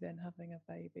obviously then having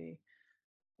a baby,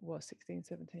 16,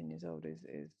 17 years old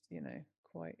is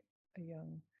quite a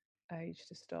young age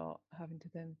to start having to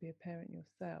then be a parent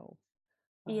yourself.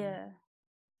 yeah.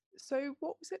 So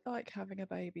what was it like having a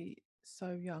baby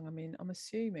so young? I mean, I'm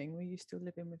assuming, were you still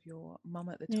living with your mum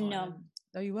at the time? No, And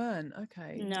no, you weren't.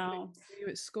 Okay. no. Were you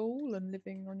at school and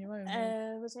living on your own?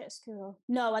 Or? Was it at school?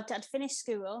 No, I'd finished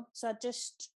school, so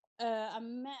I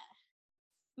met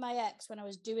my ex when I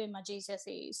was doing my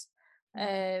GCSEs,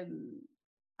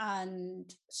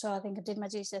 and so I think I did my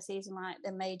GCSEs in like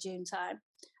the May June time,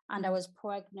 and I was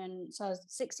pregnant. So I was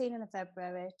 16 in the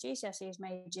February, GCSEs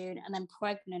May June, and then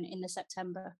pregnant in the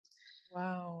September.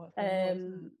 Wow, that's a lot,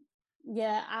 isn't it?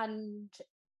 Yeah, and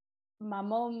my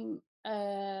mum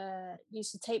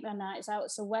used to take me on nights out.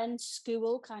 So when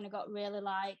school kind of got really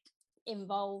like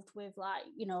involved with like,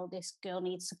 this girl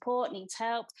needs support, needs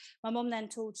help, my mum then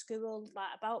told school like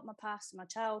about my past and my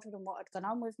childhood and what had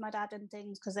gone on with my dad and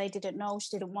things, because they didn't know.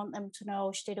 She didn't want them to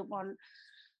know. She didn't want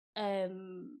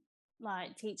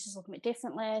like teachers looking at me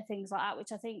differently, things like that,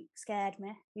 which I think scared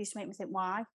me. Used to make me think,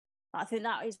 why? But I think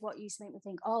that is what used to make me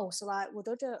think, oh, so like would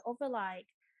other like,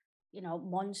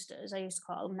 monsters, I used to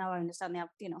call them. Now I understand they have,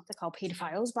 they're called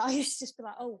paedophiles, but I used to just be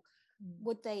like, oh,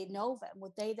 would they know them?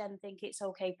 Would they then think it's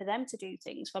okay for them to do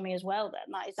things for me as well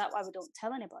then? Like, is that why we don't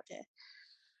tell anybody?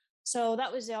 So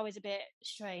that was always a bit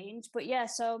strange. But yeah,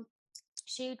 so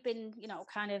she'd been,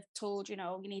 kind of told, you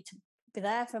need to be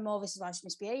there for more. This is why she's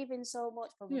misbehaving so much,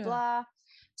 blah, blah, Yeah. blah.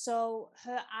 So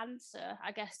her answer,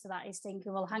 I guess, to that is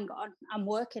thinking, well, hang on, I'm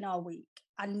working all week.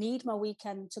 I need my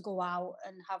weekend to go out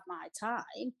and have my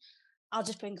time. I'll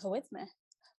just bring her with me.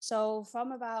 So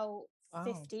from about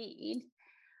 15,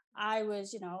 I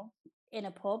was, in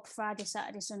a pub Friday,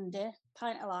 Saturday, Sunday,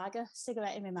 pint of lager,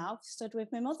 cigarette in my mouth, stood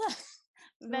with my mother.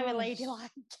 Very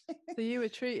ladylike. So you were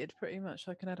treated pretty much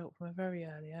like an adult from a very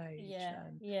early age,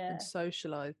 and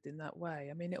socialized in that way.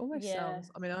 I mean, it almost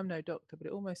sounds, I mean, I'm no doctor, but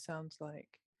it almost sounds like,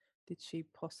 did she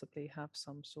possibly have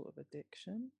some sort of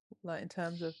addiction? Like in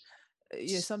terms of,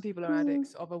 some people are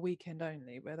addicts of a weekend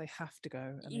only, where they have to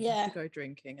go and they have to go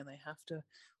drinking and they have to,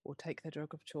 or take their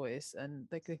drug of choice, and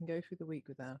they can go through the week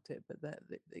without it, but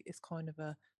it's kind of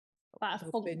like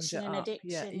a functioning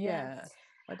addiction. Yeah.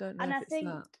 I don't know and if I it's think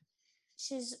that.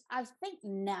 I think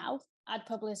now I'd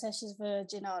probably say she's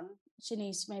verging on. She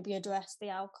needs to maybe address the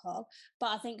alcohol, but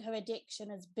I think her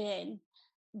addiction has been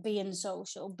being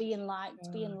social, being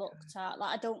liked, being looked at.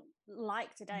 Like, I don't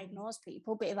like to diagnose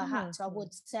people, but if I had to, I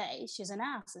would say she's a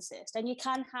narcissist. And you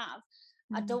can have,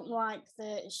 I don't like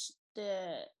the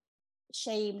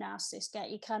shame narcissists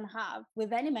get. You can have,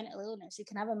 with any mental illness, you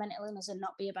can have a mental illness and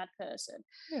not be a bad person.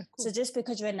 So just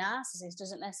because you're a narcissist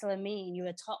doesn't necessarily mean you're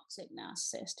a toxic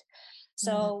narcissist.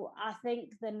 So I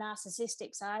think the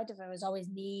narcissistic side of her has always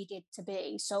needed to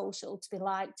be social, to be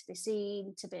liked, to be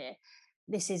seen, to be,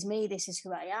 this is me, this is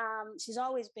who I am. She's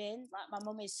always been, like, my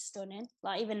mum is stunning.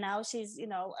 Like, even now, she's,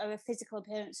 her physical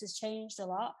appearance has changed a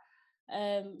lot.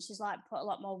 She's like put a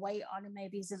lot more weight on, and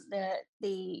maybe isn't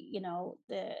the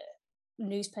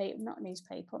newspaper, not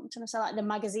newspaper, I'm trying to say like the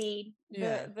magazine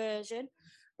version.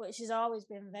 But she's always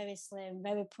been very slim,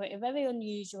 very pretty, very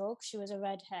unusual. She was a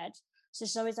redhead. So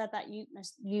she's always had that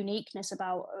uniqueness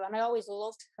about her, and I always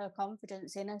loved her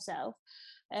confidence in herself.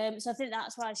 So I think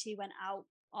that's why she went out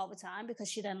all the time, because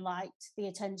she then liked the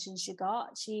attention she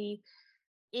got. She,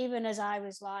 even as I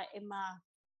was like in my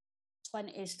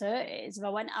 20s, 30s, if I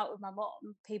went out with my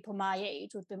mum, people my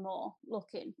age would be more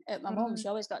looking at my mum. Right. She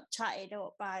always got chatted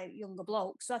up by younger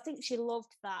blokes. So I think she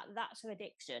loved that. That's her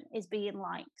addiction, is being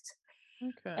liked.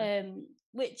 Okay.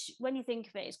 Which, when you think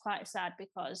of it, is quite sad,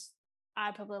 because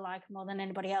I probably like her more than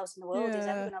anybody else in the world is ever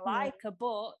Yeah. going to Yeah. like her,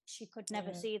 but she could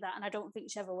never Yeah. see that. And I don't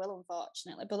think she ever will,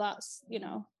 unfortunately. But that's,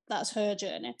 that's her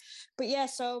journey. But yeah,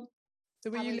 so So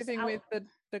were I you was living out. with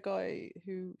the guy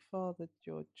who fathered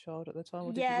your child at the time, or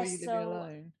were you Yes, living so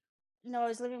alone? no, I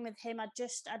was living with him.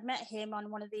 I'd met him on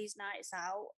one of these nights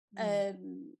out.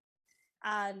 Mm.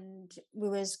 And we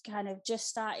was kind of just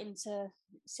starting to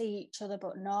see each other,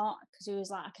 but not, because he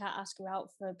was like, I can't ask you out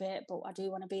for a bit, but I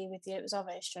do want to be with you. It was all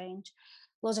very strange.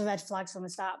 Loads of red flags from the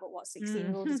start, but what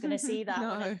 16-year-old is going to see that?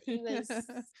 No. He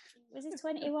he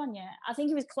 21 yet? I think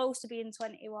he was close to being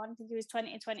 21. I think he was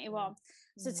 20, 21.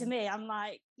 So to me, I'm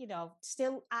like,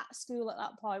 still at school at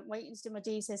that point, waiting to do my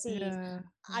GCSEs,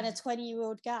 and a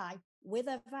 20-year-old guy with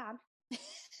a van.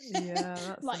 Yeah,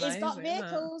 that's like, amazing, it's got isn't it?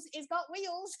 vehicles, it's got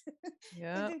wheels.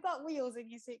 Yeah. If you've got wheels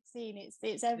and you're 16,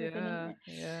 it's everything, isn't it?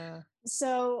 Yeah.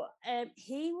 So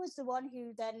he was the one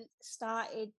who then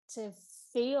started to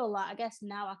feel like, I guess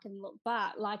now I can look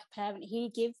back, like a parent. He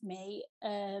gave me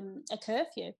a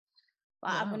curfew.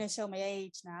 Like, I'm going to show my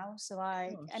age now, so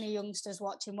like any youngsters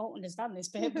watching won't understand this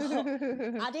bit, but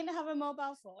I didn't have a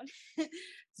mobile phone.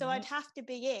 So I'd have to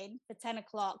be in for 10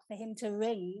 o'clock for him to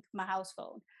ring my house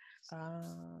phone.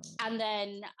 And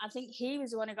then I think he was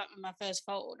the one who got me my first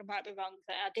phone. I might be wrong,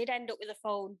 but I did end up with a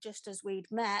phone just as we'd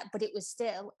met, but it was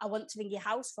still, I want to ring your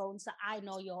house phone so I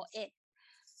know you're in.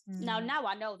 Now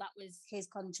I know that was his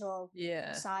control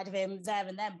side of him there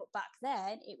and then, but back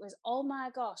then it was, oh my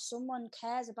gosh, someone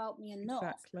cares about me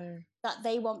enough that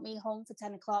they want me home for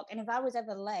 10 o'clock. And if I was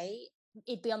ever late,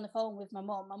 he'd be on the phone with my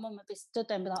mum. My mum would be stood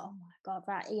there and be like, oh my God,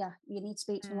 right here, you need to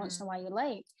speak to me once in a while, you're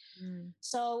late.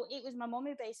 So it was my mum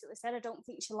who basically said, I don't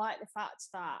think she liked the fact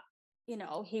that,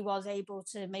 he was able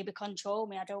to maybe control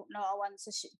me. I don't know. And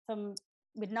so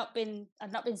I'd not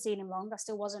been seeing him long. I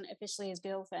still wasn't officially his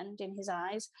girlfriend in his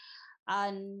eyes.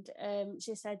 And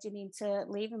she said, you need to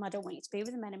leave him. I don't want you to be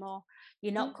with him anymore.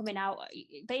 You're not coming out.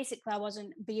 Basically, I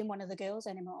wasn't being one of the girls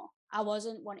anymore. I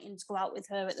wasn't wanting to go out with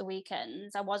her at the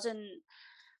weekends. I wasn't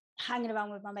hanging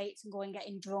around with my mates and going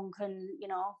getting drunk and,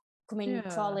 coming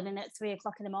crawling in at 3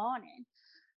 o'clock in the morning.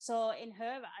 So in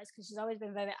her eyes, because she's always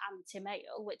been very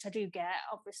anti-male, which I do get,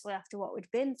 obviously, after what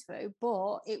we'd been through,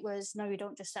 but it was, no, you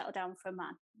don't just settle down for a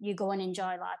man. You go and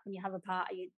enjoy life and you have a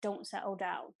party, you don't settle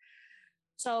down.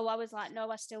 So I was like,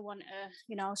 no, I still want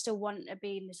to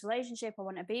be in this relationship. I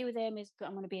want to be with him.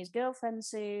 I'm going to be his girlfriend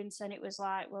soon. So it was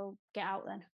like, well, get out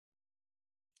then.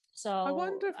 So I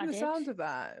wonder from the sound of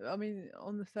that, I mean,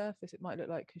 on the surface, it might look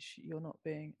like because you're not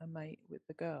being a mate with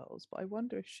the girls, but I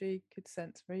wonder if she could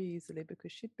sense very easily,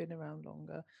 because she'd been around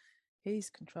longer, he's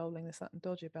controlling, there's something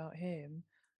dodgy about him.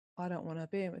 I don't want to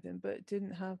be in with him, but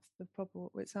didn't have the proper,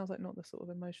 it sounds like not the sort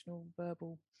of emotional,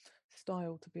 verbal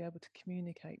style to be able to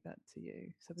communicate that to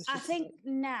you. So I think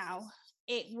now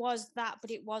it was that,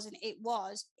 but it wasn't. It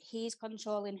was, he's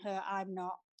controlling her, I'm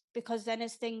not. Because then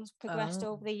as things progressed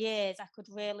over the years, I could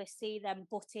really see them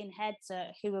butting heads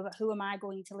at who am I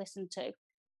going to listen to?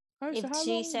 If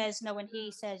she says no and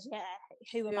he says yeah,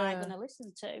 who am I going to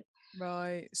listen to?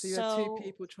 Right. So you had two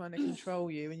people trying to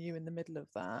control you, and you in the middle of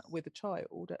that with a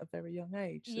child at a very young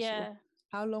age. So sort of,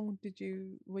 how long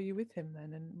were you with him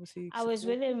then? And was he? I was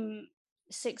with him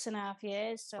 6.5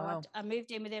 years. So I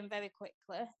moved in with him very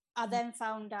quickly. I then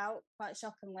found out, quite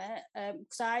shockingly,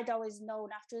 because I'd always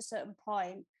known after a certain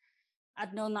point,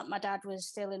 I'd known that my dad was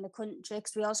still in the country,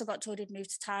 because we also got told he'd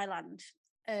moved to Thailand.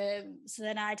 So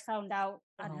then I'd found out,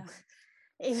 I know,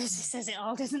 it says it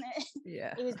all, doesn't it?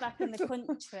 Yeah. He was back in the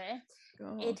country.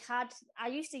 I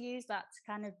used to use that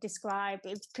to kind of describe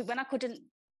it. When I couldn't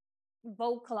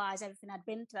vocalize everything I'd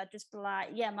been through, I'd just be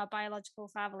like, yeah, my biological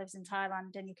father lives in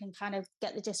Thailand, and you can kind of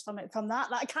get the gist from that.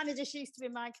 That kind of just used to be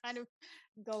my kind of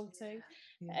go-to.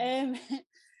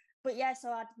 But yeah, so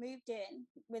I'd moved in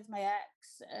with my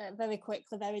ex very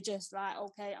quickly, very just like,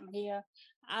 okay, I'm here.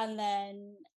 And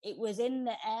then it was in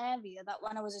the area that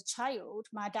when I was a child,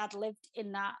 my dad lived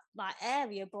in that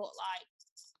area, but like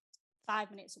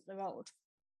 5 minutes up the road.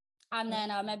 And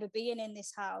then I remember being in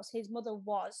this house. His mother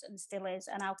was and still is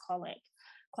an alcoholic,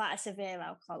 quite a severe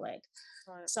alcoholic.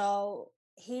 Right. So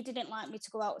he didn't like me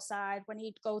to go outside. When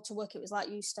he'd go to work, it was like,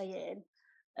 you stay in.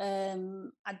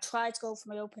 I'd tried to go for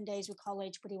my open days with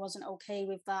college, but he wasn't okay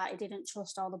with that. He didn't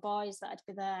trust all the boys that I'd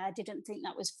be there. I didn't think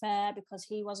that was fair because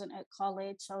he wasn't at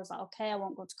college. So I was like, okay, I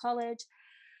won't go to college.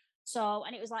 So,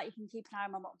 and it was like, you can keep an eye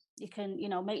on my mum. You can,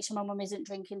 make sure my mum isn't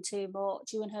drinking too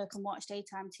much. You and her can watch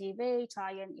daytime TV,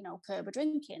 try and, curb her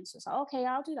drinking. So it's like, okay,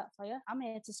 I'll do that for you. I'm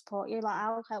here to support you. Like,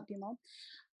 I'll help you, mum.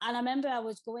 And I remember I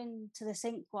was going to the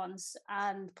sink once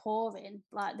and pouring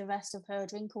like the rest of her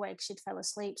drink away because she'd fell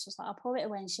asleep. So it's like, I'll pour it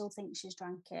away and she'll think she's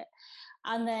drank it.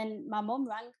 And then my mum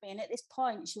rang me. And at this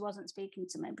point, she wasn't speaking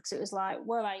to me because it was like,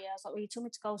 where are you? I was like, well, you told me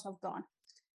to go, so I've gone.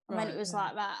 And then it was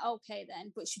like, right, okay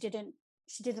then. But she'd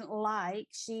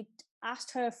she'd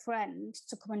asked her friend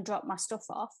to come and drop my stuff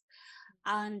off.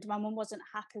 And my mum wasn't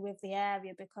happy with the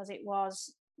area because it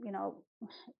was,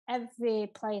 every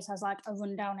place has like a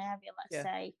rundown area, let's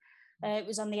say. It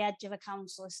was on the edge of a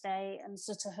council estate. And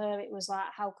so to her, it was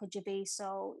like, how could you be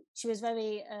so? She was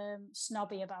very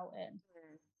snobby about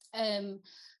it.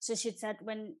 So she'd said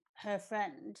when her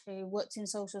friend who worked in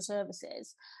social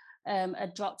services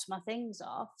had dropped my things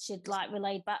off, she'd like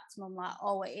relayed back to mum like,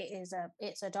 oh, it's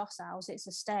a DOS house, it's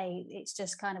a stay, it's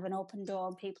just kind of an open door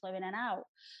and people are in and out.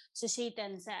 So she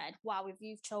then said, wow, if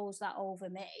you've chose that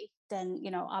over me, then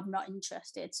I'm not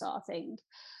interested, sort of thing.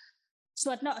 So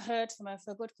I'd not heard from her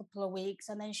for a good couple of weeks,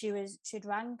 and then she'd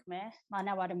rang me. I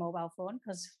now had a mobile phone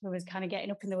because we was kind of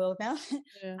getting up in the world now.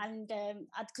 And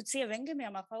I could see her ringing me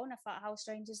on my phone. I thought, how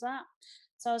strange is that?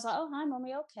 So I was like, oh, hi,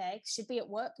 mummy, okay. She'd be at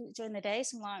work during the day.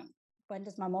 So I'm like, when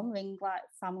does my mum ring like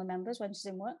family members when she's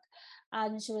in work?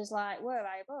 And she was like, where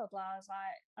are you? Blah, blah. I was like,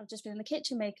 I've just been in the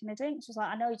kitchen making a drink. She was like,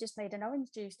 I know you just made an orange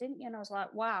juice, didn't you? And I was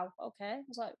like, wow, okay. I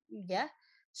was like, yeah.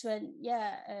 She went,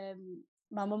 yeah.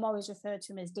 My mum always referred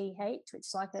to him as DH, which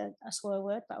is like a swear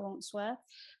word, but I won't swear.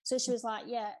 So she was like,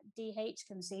 yeah, DH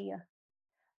can see you.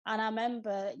 And I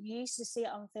remember you used to see it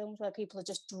on films where people would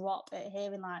just drop it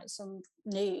hearing like some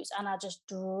news, and I just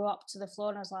dropped to the floor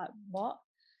and I was like, what?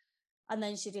 And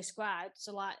then she described,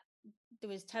 so like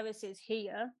there was terraces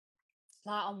here,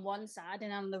 like on one side,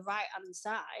 and on the right hand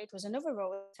side was another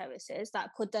row of terraces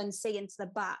that could then see into the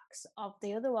backs of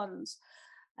the other ones.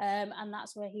 And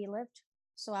that's where he lived.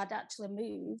 So I'd actually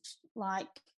moved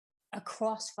like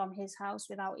across from his house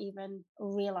without even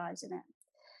realizing it.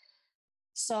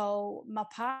 So my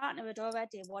partner had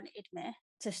already wanted me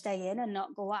to stay in and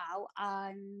not go out,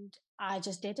 and I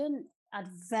just didn't. I'd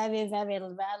very, very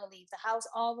rarely leave the house.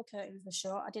 All the curtains were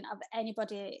shut. I didn't have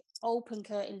anybody open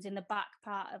curtains in the back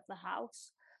part of the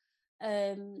house.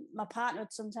 My partner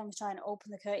would sometimes try and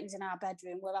open the curtains in our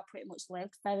bedroom where I pretty much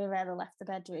lived. Very rarely left the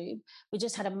bedroom. We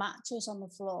just had a mattress on the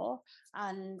floor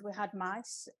and we had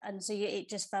mice. And so it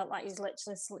just felt like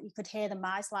you could hear the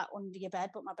mice like under your bed,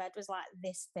 but my bed was like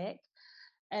this thick.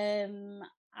 And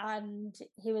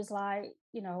he was like,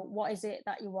 what is it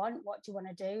that you want? What do you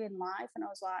want to do in life? And I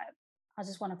was like, I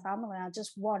just want a family.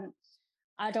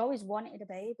 I'd always wanted a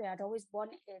baby. I'd always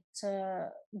wanted to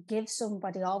give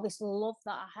somebody all this love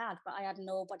that I had, but I had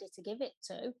nobody to give it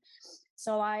to.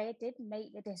 So I did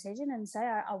make the decision and say,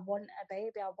 I want a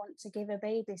baby. I want to give a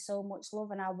baby so much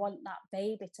love, and I want that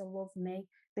baby to love me,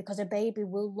 because a baby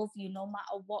will love you no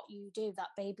matter what you do. That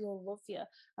baby will love you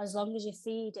as long as you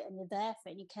feed it and you're there for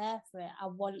it and you care for it. I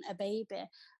want a baby.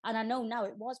 And I know now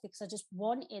it was because I just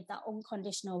wanted that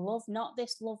unconditional love, not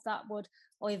this love that would,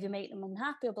 or if you make them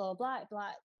unhappy, blah, blah, blah,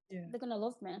 they're going to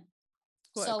love me.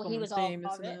 Quite so he was all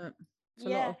for it. It's a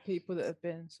lot of people that have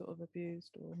been sort of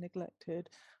abused or neglected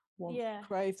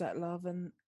crave that love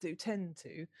and do tend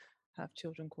to have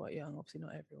children quite young. Obviously not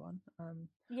everyone.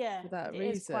 For that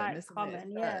reason, is quite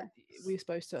common. We're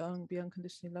supposed to be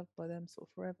unconditionally loved by them sort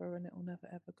of forever, and it will never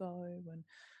ever go,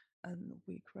 and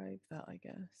we crave that, I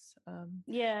guess. So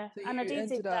and I do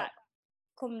think that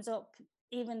comes up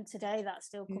even today. That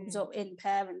still comes up in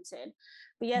parenting.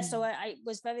 But so I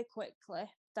was very quickly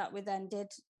that we then did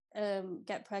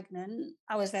get pregnant.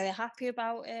 I was very happy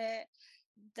about it.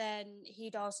 Then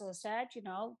he'd also said,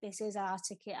 this is our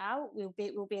ticket out. We'll be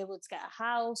able to get a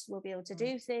house. We'll be able to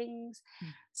do things.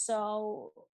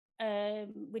 So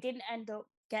we didn't end up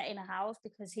getting a house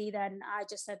because I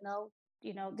just said no.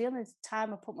 The only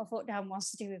time I put my foot down was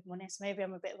to do with money. So maybe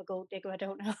I'm a bit of a gold digger. I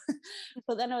don't know.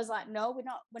 But then I was like, no,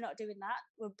 we're not doing that.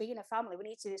 We're being a family. We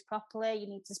need to do this properly. You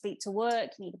need to speak to work.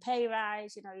 You need a pay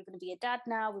rise. You're going to be a dad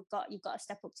now. You've got to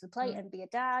step up to the plate and be a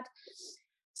dad.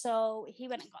 So he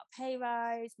went and got a pay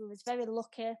rise. We was very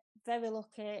lucky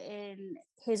in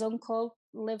his uncle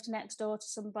lived next door to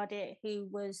somebody who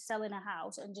was selling a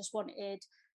house and just wanted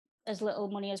as little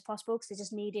money as possible because he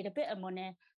just needed a bit of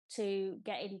money to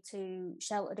get into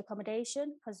sheltered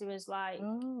accommodation because he was like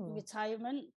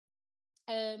retirement.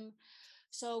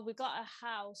 So we got a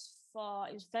house for,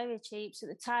 it was very cheap. So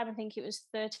at the time, I think it was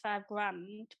 35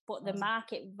 grand, but the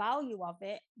market value of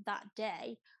it that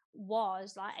day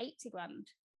was like 80 grand.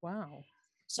 Wow.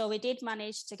 So we did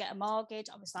manage to get a mortgage.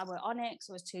 Obviously, I was on it because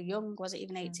I was too young. Wasn't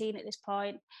even 18 at this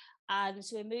point. And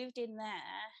so we moved in there.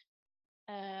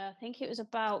 I think it was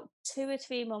about 2 or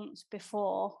 3 months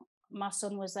before my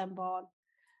son was then born.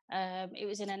 It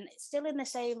was still in the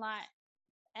same like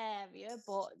area,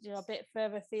 but a bit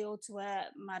further afield to where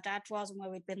my dad was and where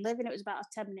we'd been living. It was about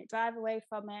a 10-minute drive away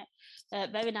from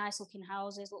it. Very nice looking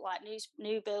houses, looked like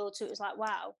new build. So it was like,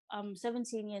 wow, I'm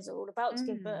 17 years old, about to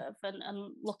give birth,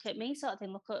 and look at me, sort of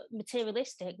thing. Look at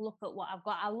materialistic. Look at what I've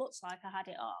got. I looked like I had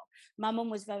it all. My mum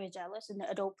was very jealous and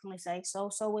would openly say so.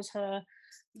 So was her.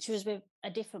 She was with a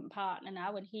different partner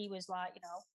now, and he was like,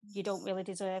 you don't really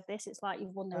deserve this. It's like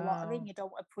you've won the lottery and you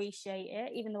don't appreciate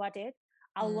it, even though I did.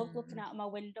 I loved looking out my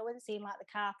window and seeing like the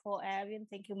carport area and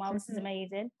thinking, wow, this is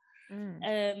amazing.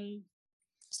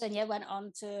 So then, went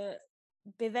on to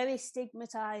be very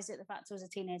stigmatized at the fact I was a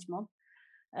teenage mum.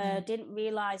 Didn't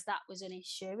realize that was an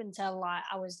issue until like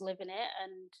I was living it.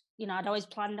 And, I'd always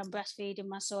planned on breastfeeding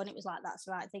my son. It was like, that's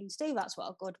the right thing to do. That's what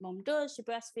a good mum does. She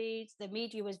breastfeeds. The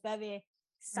media was very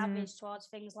savage towards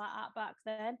things like that back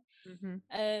then.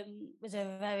 I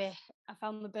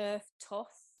found the birth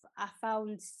tough. I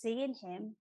found seeing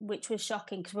him, which was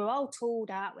shocking, because we're all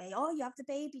told, aren't we? Oh, you have the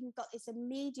baby, and you've got this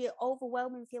immediate,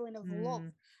 overwhelming feeling of love.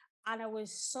 And I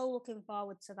was so looking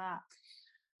forward to that.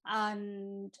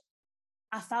 And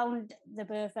I found the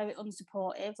birth very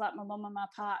unsupportive. Like my mum and my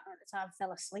partner at the time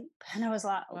fell asleep. And I was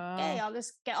like, okay, I'll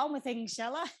just get on with things,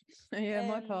 shall I? Yeah,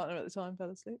 my partner at the time fell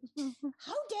asleep.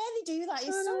 How dare they do that?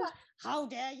 It's so like, how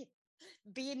dare you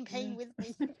be in pain with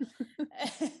me?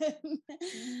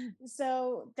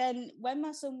 So then when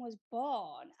my son was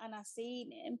born and I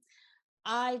seen him,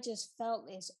 I just felt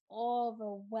this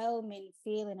overwhelming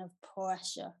feeling of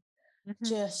pressure.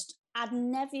 I'd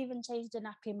never even changed a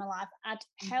nappy in my life. I'd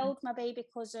held my baby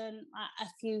cousin a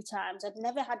few times. There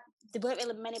weren't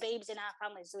really many babies in our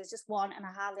family, so there was just one, and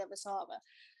I hardly ever saw her.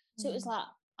 So it was like,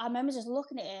 I remember just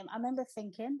looking at him. I remember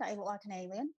thinking that he looked like an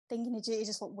alien, thinking he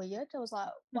just looked weird. I was like,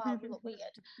 wow, you look weird.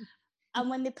 And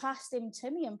when they passed him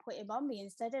to me and put him on me,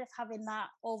 instead of having that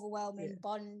overwhelming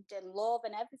bond and love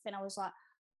and everything, I was like,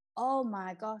 oh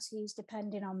my gosh, he's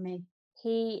depending on me.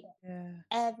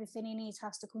 Everything he needs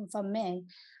has to come from me.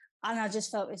 And I just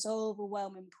felt this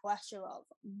overwhelming pressure of,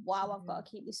 wow, I've got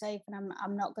to keep you safe, and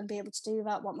I'm not going to be able to do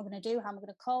that. What am I going to do? How am I going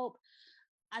to cope?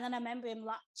 And then I remember him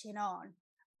latching on,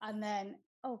 and then,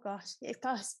 oh gosh,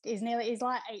 he's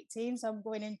like 18, so I'm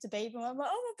going into baby. I'm like,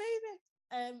 oh, my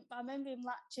baby. I remember him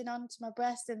latching onto my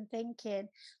breast and thinking,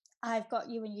 I've got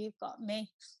you and you've got me.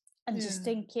 And just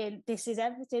thinking, this is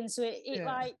everything. So it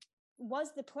like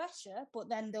was the pressure, but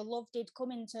then the love did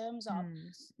come in terms of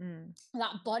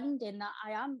that bonding that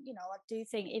I do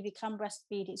think if you can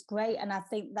breastfeed, it's great. And I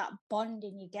think that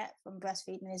bonding you get from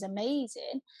breastfeeding is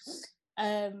amazing.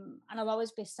 And I'll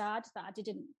always be sad that I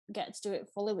didn't get to do it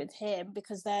fully with him,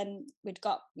 because then we'd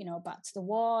got, back to the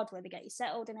ward where they get you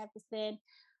settled and everything.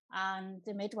 And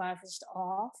the midwife was just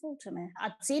awful to me.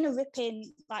 I'd seen her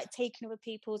taking other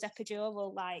people's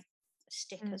epidural,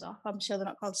 stickers off. I'm sure they're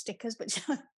not called stickers, but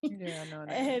no.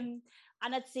 And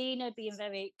I'd seen her being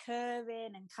very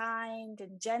caring and kind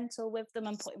and gentle with them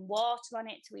and putting water on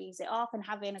it to ease it off and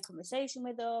having a conversation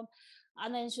with them.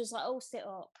 And then she was like, oh, sit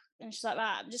up. And she's like,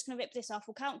 right, I'm just going to rip this off.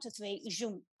 We'll count to 3,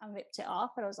 zoom, and ripped it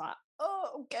off. And I was like,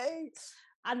 oh, okay.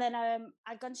 And then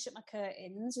I'd gone to shut my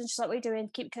curtains, and she's like, what are you doing?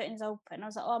 Keep curtains open. I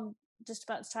was like, oh, I'm just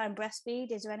about to try and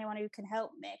breastfeed. Is there anyone who can help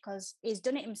me? Because he's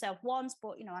done it himself once,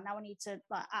 but now I need to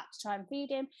act to try and feed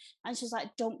him. And she's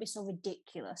like, don't be so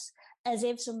ridiculous, as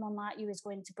if someone like you is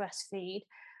going to breastfeed.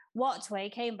 Walked away,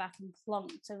 came back and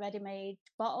plonked a ready-made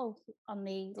bottle on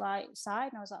the side,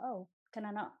 and I was like, oh, can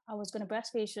I not? I was going to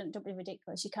breastfeed. Don't be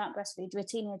ridiculous. You can't breastfeed. You're a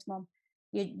teenage mum.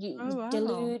 You're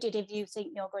deluded if you think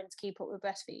you're going to keep up with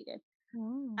breastfeeding.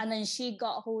 And then she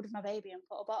got a hold of my baby and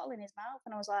put a bottle in his mouth,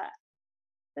 and I was like,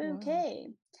 okay.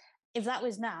 If that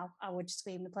was now, I would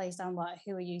scream the place down, like,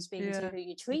 who are you speaking to, who are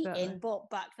you treating? Exactly. But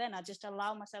back then, I just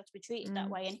allowed myself to be treated that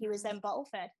way, and he was then bottle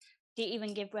fed. Didn't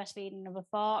even give breastfeeding another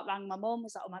thought. Rang my mum,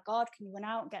 was like, oh my God, can you run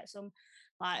out and get some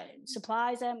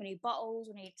supplies then? We need bottles,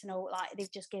 we need to know,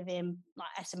 they've just given him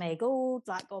SMA Gold,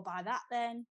 go buy that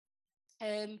then.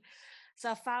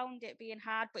 So I found it being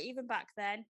hard, but even back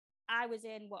then, I was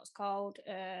in what's called,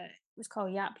 it was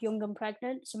called YAP, Young and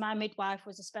Pregnant. So my midwife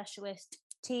was a specialist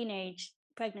teenage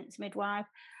pregnancy midwife,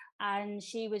 and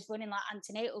she was running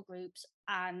antenatal groups,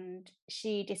 and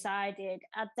she decided,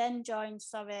 I'd then joined,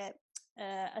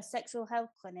 a sexual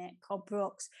health clinic called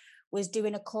Brooks, was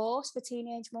doing a course for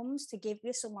teenage mums to give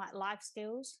you some like life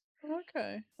skills.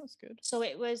 Okay, that's good. So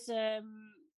it was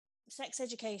sex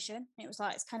education. It was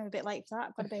like, it's kind of a bit late for that.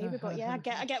 I've got a baby, but yeah, I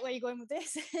get where you're going with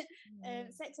this.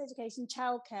 Sex education,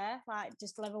 childcare, like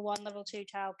just level 1, level 2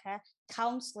 childcare,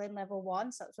 counselling level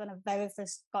 1. So that's when I very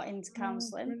first got into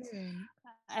counselling. Then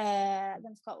I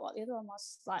forgot what the other one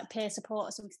was, like peer support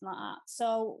or something like that.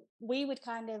 So we would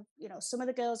kind of, you know, some of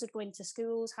the girls would go into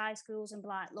schools, high schools, and be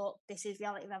like, look, this is the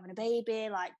reality of having a baby.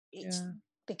 Like,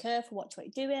 be careful, watch what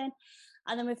you're doing.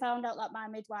 And then we found out that my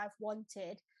midwife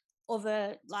wanted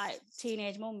other like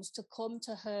teenage mums to come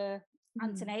to her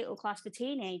antenatal class for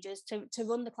teenagers to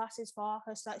run the classes for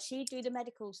her, so that she'd do the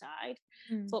medical side,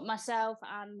 but myself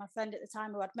and my friend at the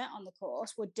time who I'd met on the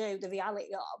course would do the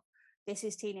reality of, this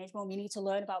is teenage mum, you need to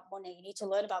learn about money, you need to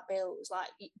learn about bills, like,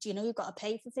 do you know you've got to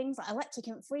pay for things like electric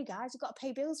isn't free, guys, you've got to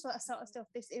pay bills for that sort of stuff.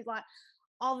 This is like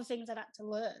all the things I'd had to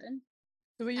learn.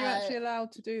 So were you actually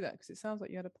allowed to do that? Because it sounds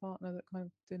like you had a partner that kind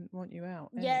of didn't want you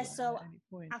out. Yeah, so at any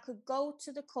point. I could go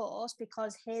to the course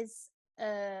because his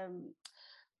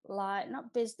like,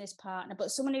 not business partner, but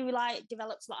someone who like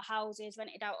developed a lot of houses,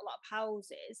 rented out a lot of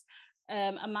houses,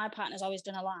 and my partner's always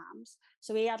done alarms,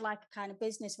 so he had like a kind of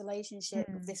business relationship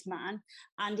with this man,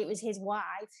 and it was his wife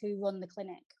who run the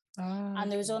clinic. And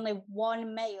there was only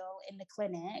one male in the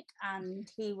clinic, and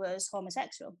he was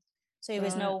homosexual, so he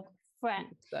was no threat.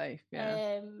 Safe,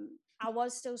 I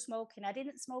was still smoking. I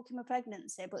didn't smoke in my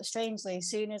pregnancy, but strangely, as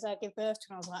soon as I gave birth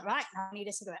to him, I was like, right, now I need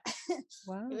a cigarette.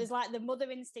 Wow. It was like the mother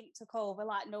instinct took over,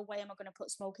 like, no way am I going to put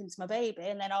smoke into my baby.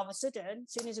 And then all of a sudden,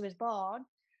 as soon as he was born,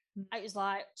 it was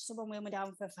like, someone wheel me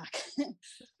down for a fact.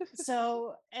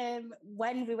 So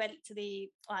when we went to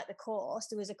the course,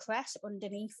 there was a creche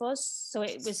underneath us. So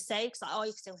it was safe, because like, oh,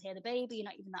 you can still hear the baby, you're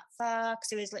not even that far, because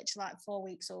he was literally like 4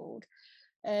 weeks old.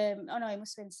 Oh no, he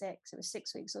must have been 6. It was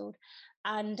 6 weeks old.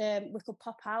 And we could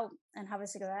pop out and have a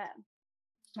cigarette.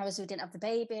 Obviously, we didn't have the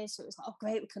baby, so it was like, oh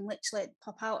great, we can literally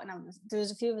pop out. And there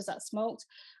was a few of us that smoked,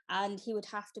 and he would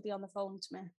have to be on the phone to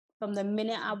me from the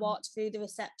minute I walked through the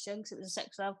reception, because it was a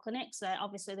sexual health clinic. So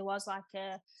obviously there was like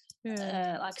a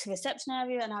reception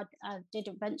area, and I did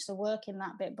eventually work in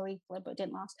that bit briefly, but it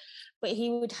didn't last. But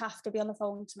he would have to be on the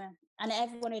phone to me, and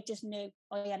everyone who just knew,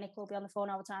 oh yeah, Nick will be on the phone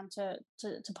all the time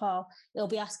to Paul. He'll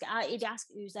be asking, he'd ask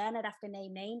who's there, and I'd have to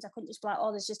name names. I couldn't just be like,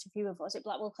 oh, there's just a few of us. It'd be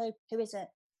like, well, who is it?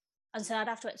 And so I'd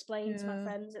have to explain to my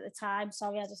friends at the time,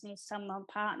 sorry, I just need to tell my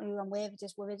partner who I'm with,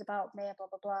 just worried about me, blah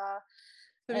blah blah.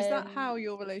 So is that how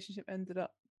your relationship ended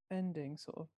up ending,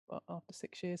 sort of after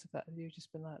 6 years of that? Have you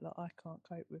just been like, I can't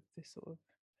cope with this sort of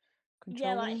control?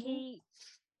 Yeah, like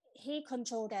he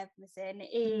controlled everything.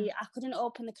 I couldn't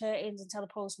open the curtains until the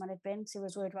postman had been, because he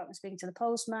was worried about me speaking to the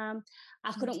postman.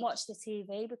 I couldn't watch the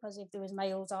TV because if there was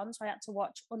males on, so I had to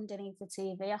watch underneath the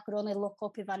TV. I could only look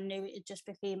up if I knew it'd just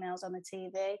be females on the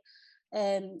TV.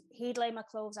 He'd lay my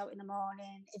clothes out in the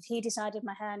morning. If he decided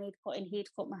my hair needed cutting, he'd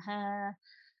cut my hair.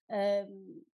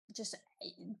 Just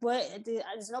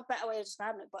there's no better way of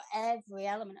describing it, but every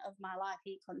element of my life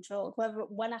he controlled.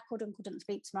 When I couldn't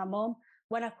speak to my mum,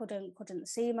 when I couldn't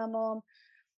see my mum,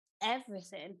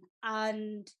 everything.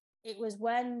 And it was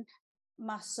when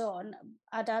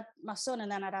I'd had my son,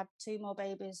 and then I'd had 2 more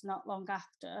babies not long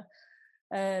after.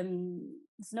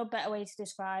 There's no better way to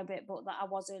describe it, but that I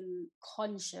wasn't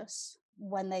conscious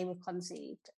when they were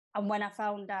conceived. And when I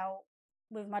found out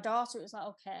with my daughter, it was like,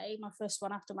 okay, my first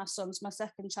one after my son's my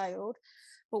second child.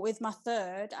 But with my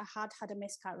third, I had a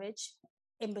miscarriage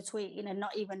in between and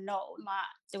not even known that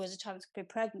there was a chance to be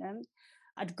pregnant.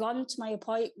 I'd gone to my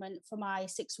appointment for my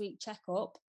 6-week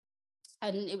checkup,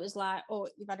 and it was like, oh,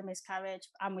 you've had a miscarriage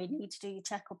and we need to do your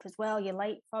checkup as well. You're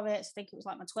late for it. So I think it was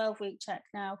like my 12-week check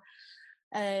now.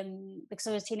 Because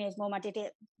I was a teenage mum, I did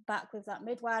it back with that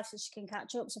midwife so she can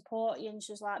catch up, support you. And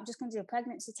she was like, I'm just going to do a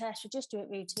pregnancy test. We just do it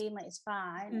routinely. It's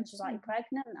fine. And she was like, you're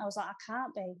pregnant? And I was like, I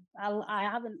can't be.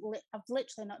 I've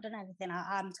literally not done anything.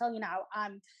 I'm telling you now,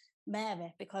 I'm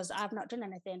Mary, because I've not done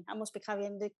anything. I must be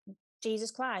carrying the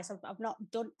Jesus Christ. I've not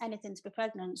done anything to be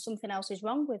pregnant. Something else is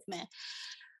wrong with me.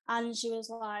 And she was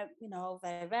like,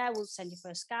 very rare, we'll send you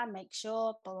for a scan, make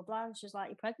sure, blah, blah, blah. And she was like,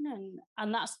 you're pregnant.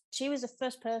 And she was the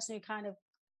first person who kind of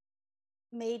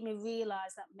made me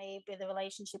realise that maybe the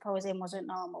relationship I was in wasn't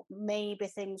normal. Maybe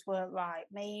things weren't right.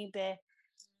 Maybe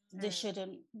they should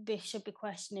be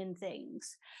questioning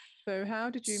things. So how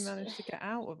did you manage to get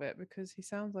out of it? Because he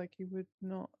sounds like he would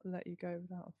not let you go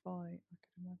without a fight, I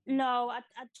could imagine. No, I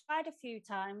tried a few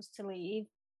times to leave.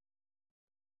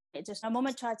 My mum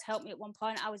had tried to help me at one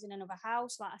point. I was in another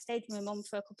house. Like, I stayed with my mum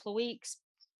for a couple of weeks.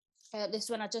 This is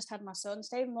when I just had my son.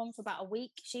 Stayed with my mum for about a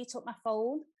week. She took my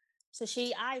phone So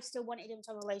I still wanted him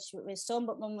to have a relationship with his son,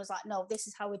 but mum was like, no, this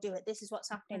is how we do it. This is what's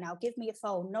happening now. Give me your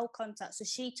phone, no contact. So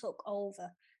she took over.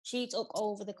 She took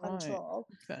over the control.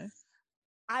 Right. Okay.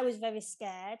 I was very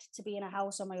scared to be in a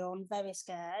house on my own, very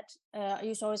scared. I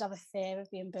used to always have a fear of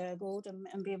being burgled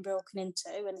and being broken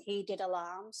into, and he did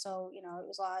alarm. So, you know, it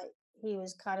was like he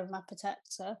was kind of my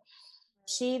protector.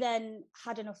 She then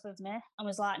had enough of me and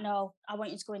was like, no, I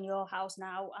want you to go in your house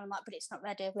now. And I'm like, but it's not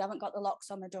ready. We haven't got the locks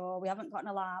on the door. We haven't got an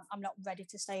alarm. I'm not ready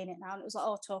to stay in it now. And it was like,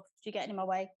 oh, tough. You're getting in my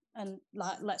way. And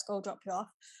like, let's go drop you off.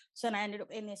 So then I ended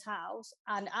up in this house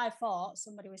and I thought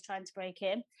somebody was trying to break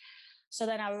in. So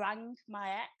then I rang my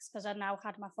ex because I now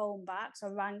had my phone back. So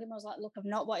I rang him. I was like, look, I've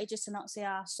not wanted you to not see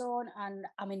our son and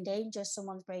I'm in danger.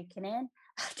 Someone's breaking in.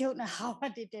 I don't know how I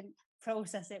didn't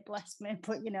process it, bless me.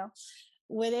 But, you know,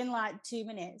 within like 2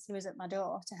 minutes, he was at my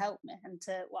door to help me and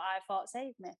to what I thought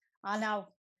saved me. I now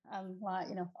I'm like,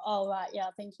 you know, all right, yeah,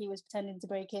 I think he was pretending to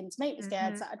break in to make me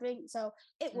scared so I drink. So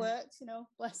it worked, you know,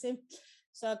 bless him.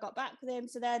 So I got back with him.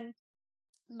 So then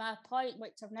my point,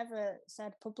 which I've never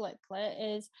said publicly,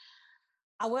 is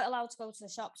I weren't allowed to go to the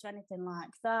shops or anything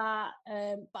like that.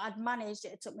 But I'd managed,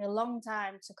 it took me a long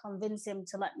time to convince him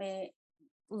to let me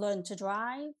learn to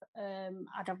drive.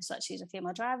 I'd obviously had to use a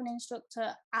female driving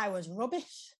instructor. I was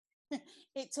rubbish.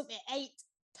 It took me 8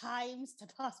 times to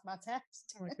pass my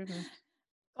test. Oh my goodness.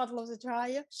 God loves a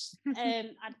trier.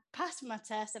 I'd passed my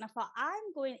test and I thought,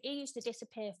 he used to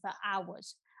disappear for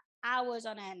hours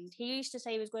on end. He used to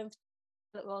say he was going for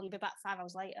the toilet roll and be back 5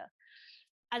 hours later.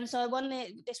 And so one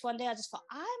day I just thought,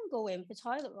 I'm going for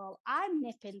toilet roll. I'm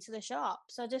nipping to the shop.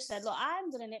 So I just said, look, I'm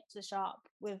going to nip to the shop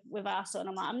with our son.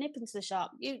 I'm like, I'm nipping to the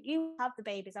shop. You have the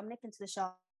babies. I'm nipping to the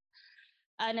shop.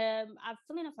 And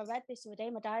funny enough, I read this the other day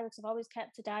in my diary because I've always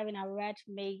kept a diary, and I read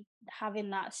me having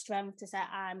that strength to say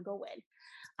I'm going.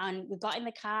 And we got in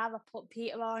the car. I put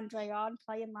Peter Andre on,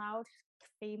 playing loud.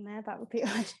 Theme there, that would be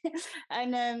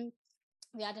and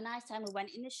we had a nice time. We went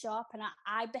in the shop, and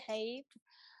I behaved.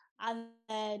 And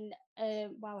then,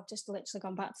 wow, I've just literally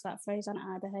gone back to that phrase, and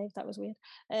I behaved. That was weird.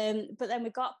 But then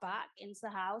we got back into the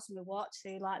house and we walked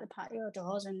through like the patio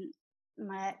doors, and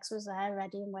my ex was there,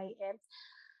 ready and waiting.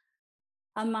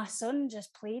 And my son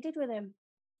just pleaded with him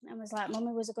and was like,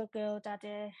 Mummy was a good girl,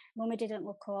 Daddy. Mummy didn't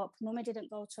look up. Mummy didn't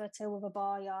go to a till with a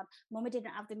boy on. Mummy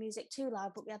didn't have the music too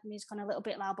loud, but we had the music on a little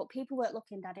bit loud. But people weren't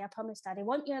looking, Daddy. I promise, Daddy.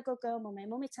 Want you a good girl, Mummy?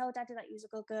 Mummy, tell Daddy that you was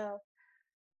a good girl.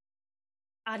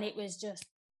 And it was just,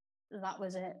 that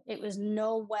was it. It was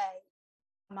no way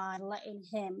am I letting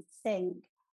him think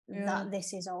that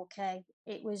this is okay.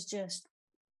 It was just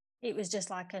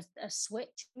like a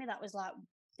switch. I mean, that was like,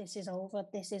 this is over.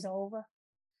 This is over.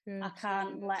 I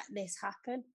can't let this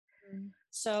happen.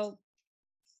 So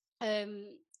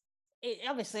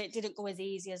it didn't go as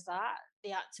easy as that.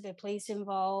 There had to be police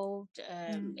involved.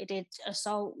 It did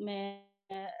assault me.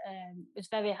 It was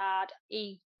very hard.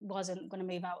 He wasn't going to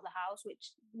move out of the house,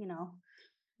 which, you know,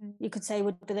 you could say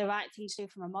would be the right thing to do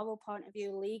from a moral point of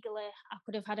view. Legally, I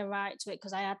could have had a right to it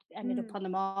because I had ended up on the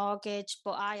mortgage,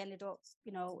 but I ended up,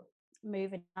 you know,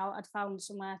 moving out. I'd found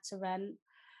somewhere to rent.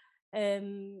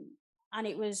 And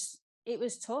it was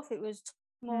tough. It was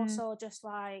more so just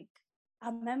like, I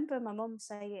remember my mum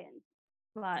saying,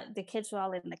 like, the kids were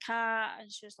all in the car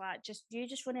and she was like, you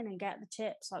just run in and get the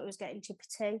chips. Like, it was getting chippy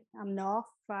tea. I'm North,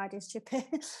 Friday's chippy.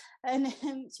 And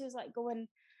she was like, go in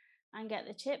and get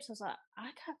the chips. I was like,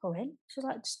 I can't go in. She was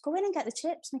like, just go in and get the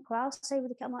chips, Nicola. I'll stay with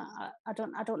the kid. I'm like, I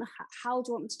don't know how do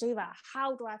you want me to do that?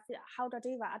 How do I do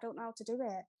that? I don't know how to do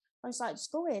it. I was like,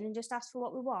 just go in and just ask for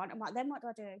what we want. I'm like, then what do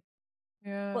I do?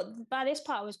 Yeah. But by this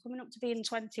part, I was coming up to being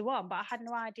 21, but I had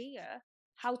no idea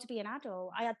how to be an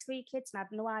adult. I had 3 kids and I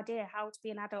had no idea how to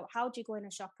be an adult. How do you go in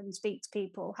a shop and speak to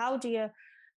people? How do you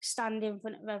stand in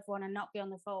front of everyone and not be on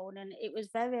the phone? And it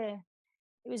was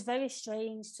very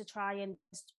strange to try and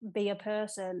be a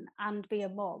person and be a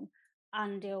mum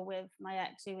and deal with my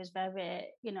ex, who was very,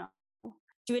 you know,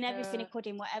 doing everything he could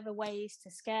in whatever ways to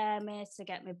scare me, to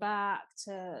get me back,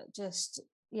 to just,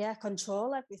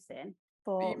 control everything.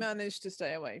 But you managed to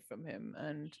stay away from him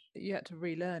and you had to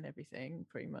relearn everything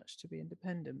pretty much to be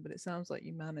independent. But it sounds like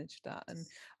you managed that. And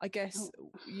I guess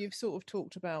you've sort of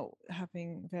talked about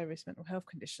having various mental health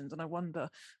conditions. And I wonder,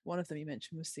 one of them you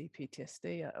mentioned was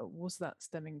CPTSD. Was that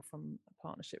stemming from a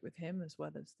partnership with him as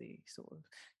well as the sort of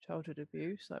childhood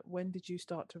abuse? Like, when did you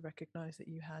start to recognize that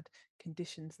you had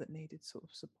conditions that needed sort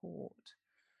of support?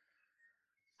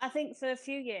 I think for a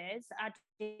few years I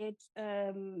did,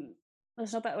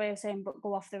 there's no better way of saying, but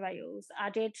go off the rails. I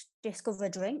did discover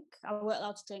drink. I weren't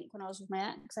allowed to drink when I was with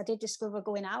my ex. I did discover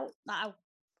going out. Like, I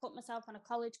put myself on a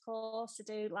college course to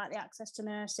do like the access to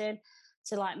nursing.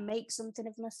 to like make something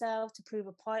of myself, to prove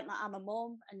a point that I'm a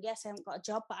mum. And yes, I haven't got a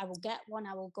job, but I will get one.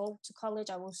 I will go to college,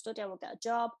 I will study, I will get a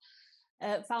job.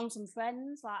 Found some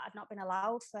friends. Like, I'd not been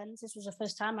allowed friends. This was the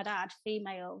first time I'd had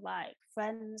female like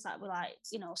friends that were like,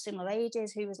 you know, similar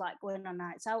ages, who was like going on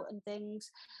nights out and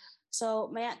things. So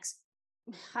my ex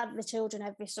had the children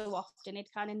every so often.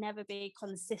 He'd kind of never be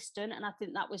consistent, and I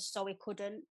think that was so he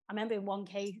couldn't. I remember in one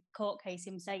court case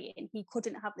him saying he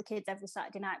couldn't have the kids every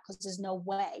Saturday night because there's no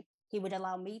way he would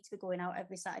allow me to be going out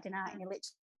every Saturday night, and he literally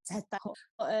said that.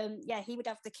 But yeah, he would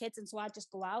have the kids, and so I'd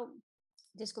just go out,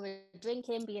 just going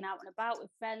drinking, being out and about with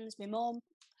friends. My mum,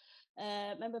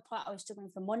 remember a part I was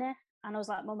struggling for money, and I was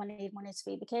like, Mum, I need money to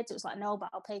feed the kids. It was like, no, but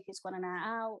I'll pay for you to go on a night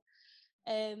out.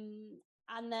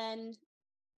 And then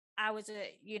I was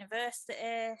at university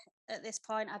at this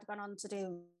point. I'd gone on to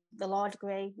do the law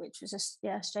degree, which was just,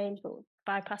 strange, but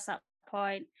bypassed that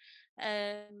point.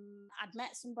 I'd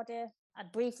met somebody.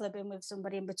 I'd briefly been with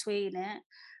somebody in between it,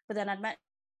 but then I'd met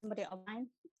somebody online.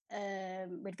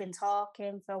 We'd been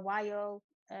talking for a while.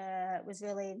 Was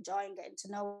really enjoying getting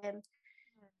to know him.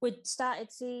 We'd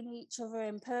started seeing each other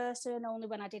in person only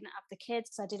when I didn't have the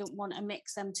kids. I didn't want to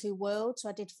mix them two worlds. So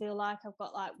I did feel like I've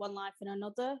got like one life in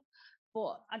another.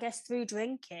 But I guess through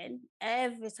drinking,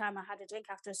 every time I had a drink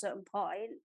after a certain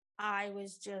point, I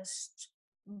was just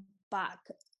back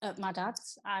at my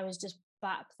dad's. I was just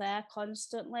back there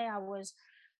constantly. I was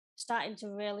starting to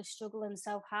really struggle and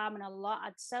self-harming a lot.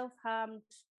 I'd self-harmed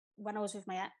when I was with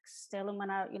my ex still, and when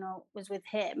I, was with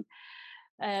him,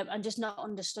 and just not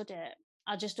understood it.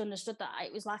 I just understood that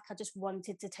it was like I just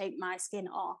wanted to take my skin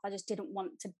off. I just didn't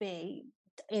want to be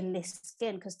in this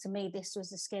skin, because to me this was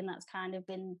the skin that's kind of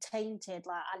been tainted.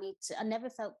 Like, I never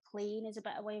felt clean is a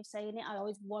better way of saying it. I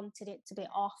always wanted it to be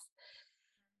off.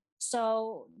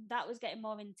 So that was getting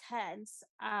more intense,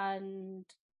 and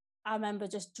I remember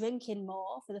just drinking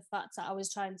more for the fact that I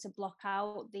was trying to block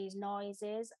out these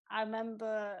noises. I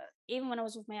remember even when I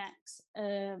was with my ex,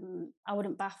 I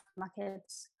wouldn't bath my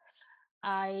kids.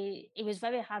 It was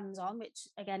very hands-on, which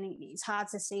again, it's hard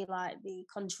to see like the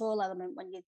control element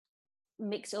when you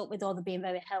mix it up with all the being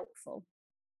very helpful.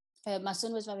 My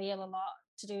son was very ill a lot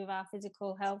to do with our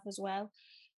physical health as well.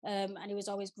 And he was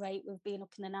always great with being up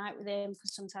in the night with him,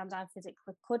 because sometimes I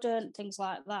physically couldn't, things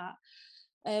like that.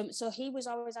 So he was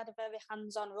always had a very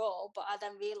hands-on role, but I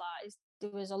then realised there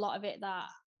was a lot of it that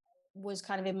was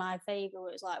kind of in my favour.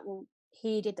 It was like, well,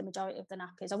 he did the majority of the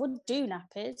nappies. I wouldn't do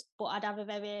nappies, but I'd have a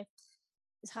very...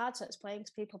 It's hard to explain because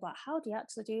people are like, how do you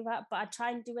actually do that? But I'd try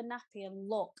and do a nappy and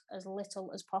look as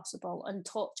little as possible and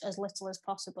touch as little as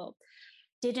possible.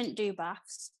 Didn't do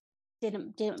baths.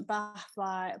 Didn't bath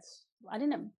I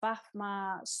didn't bath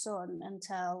my son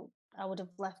until I would have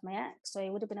left my ex. So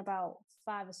he would have been about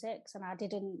 5 or 6, and I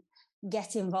didn't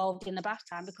get involved in the bath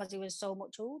time because he was so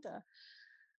much older.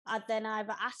 I'd then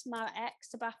either ask my ex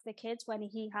to bath the kids when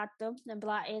he had them, and be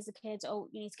like, here's the kids, oh,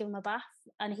 you need to give them a bath.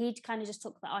 And he kind of just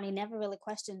took that on. He never really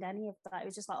questioned any of that. It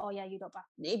was just like, oh yeah, you don't bath.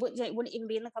 It wouldn't even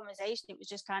be in the conversation. It was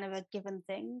just kind of a given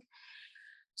thing.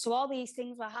 So all these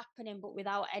things were happening, but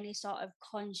without any sort of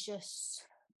conscious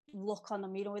look on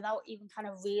them, without even kind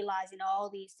of realizing all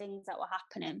these things that were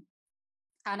happening.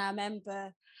 And I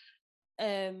remember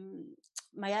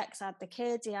my ex had the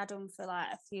kids. He had them for like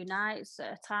a few nights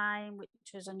at a time, which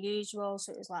was unusual.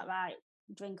 So it was like, right,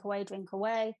 drink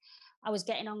away. I was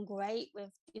getting on great with,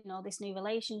 this new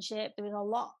relationship. There was a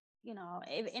lot,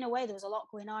 in a way, there was a lot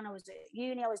going on. I was at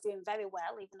uni. I was doing very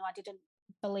well, even though I didn't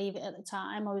believe it at the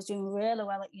time. I was doing really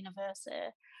well at university.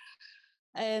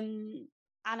 And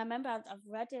I remember I've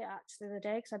read it actually the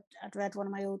day, because I'd read one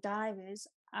of my old diaries,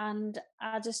 and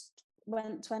I just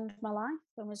went to end my life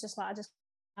and was just like, I just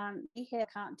can't be here,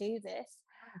 can't do this.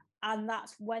 And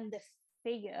that's when the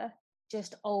fear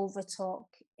just overtook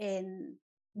in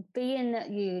being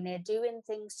at uni, doing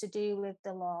things to do with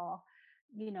the law,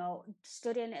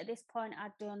 studying. At this point,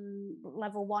 I'd done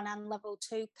level 1 and level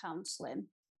 2 counselling.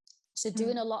 So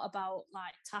doing a lot about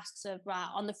like tasks of, right,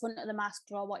 on the front of the mask,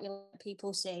 draw what you let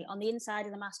people see. On the inside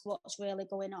of the mask, what's really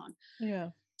going on. Yeah.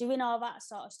 Doing all that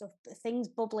sort of stuff, things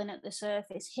bubbling at the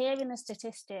surface, hearing the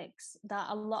statistics that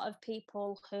a lot of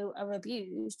people who are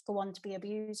abused go on to be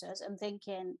abusers, and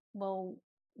thinking, well,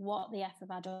 what the F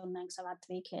have I done then? Because I've had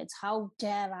 3 kids. How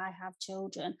dare I have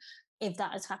children if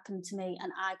that has happened to me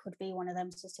and I could be one of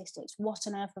them statistics? What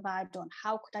on earth have I done?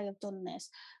 How could I have done this?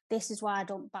 This is why I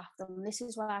don't bath them. This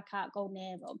is why I can't go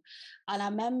near them. And I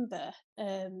remember...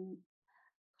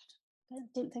 I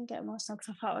didn't think it emotional because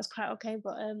I thought it was quite okay,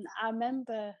 but I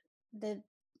remember the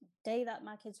day that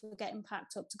my kids were getting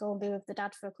packed up to go and be with the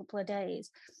dad for a couple of days,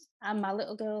 and my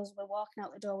little girls were walking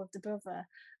out the door with the brother,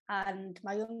 and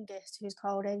my youngest, who's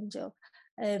called Angel,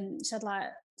 she had like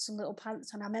some little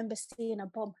pants on. I remember seeing a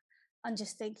bum and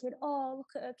just thinking, oh, look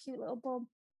at her cute little bum.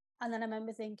 And then I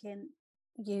remember thinking,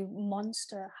 you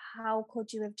monster, how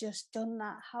could you have just done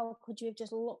that? How could you have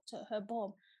just looked at her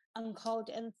bum and called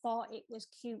it and thought it was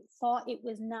cute, thought it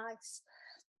was nice?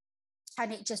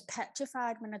 And it just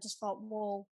petrified me. And I just thought,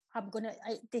 whoa,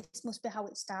 this must be how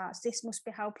it starts. This must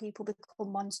be how people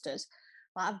become monsters.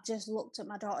 Like, I've just looked at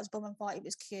my daughter's bum and thought it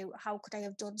was cute. How could I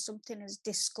have done something as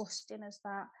disgusting as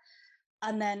that?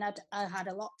 And then I had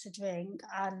a lot to drink,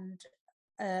 and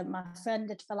my friend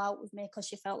had fell out with me because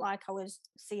she felt like I was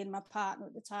seeing my partner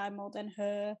at the time more than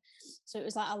her. So it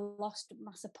was like I lost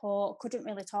my support, couldn't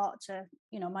really talk to,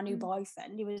 my new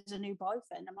boyfriend. He was a new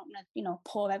boyfriend. I'm not going to,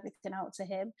 pour everything out to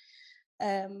him.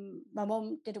 My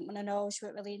mum didn't want to know. She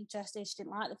wasn't really interested. She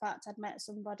didn't like the fact I'd met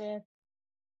somebody.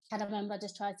 And I remember I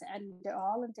just tried to end it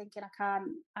all and thinking,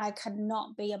 I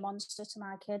cannot be a monster to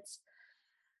my kids.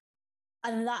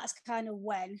 And that's kind of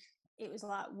when it was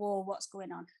like, whoa, what's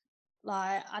going on?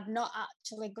 Like, I'd not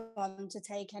actually gone to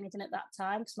take anything at that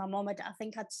time because my mum I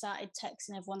think I'd started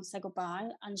texting everyone to say goodbye,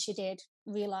 and she did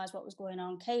realise what was going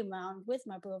on, came round with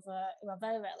my brother, who I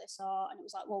very rarely saw, and it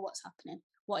was like, well, what's happening?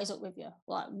 What is up with you?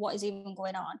 Like, what is even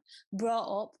going on?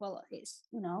 Brought up, well, it's,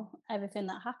 everything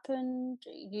that happened,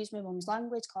 used my mum's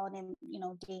language, calling him,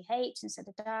 DH instead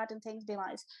of dad and things, being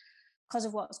like, because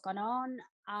of what's gone on.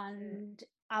 And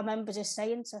I remember just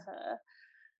saying to her,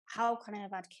 how can I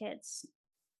have had kids?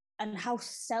 And how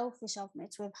selfish of me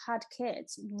to have had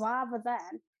kids rather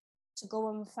than to go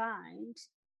and find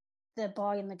the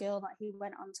boy and the girl that he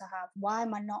went on to have. Why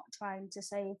am I not trying to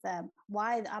save them?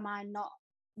 Why have I not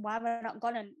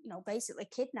gone and, basically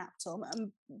kidnapped them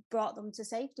and brought them to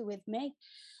safety with me?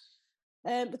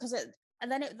 And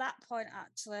then at that point,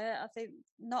 actually, I think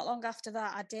not long after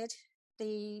that, I did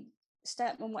the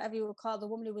stepmom, whatever you would call the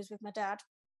woman who was with my dad.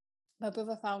 My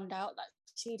brother found out that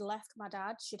she'd left my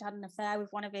dad. She'd had an affair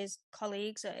with one of his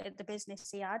colleagues at the business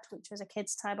he had, which was a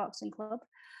kids' Thai boxing club.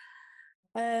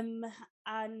 And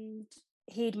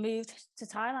he'd moved to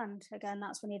Thailand again.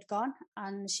 That's when he'd gone,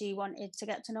 and she wanted to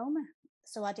get to know me.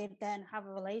 So I did then have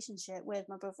a relationship with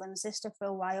my brother and sister for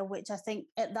a while, which I think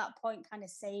at that point kind of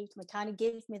saved me, kind of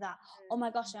gave me that, oh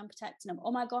my gosh, I'm protecting them.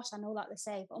 Oh my gosh, I know that they're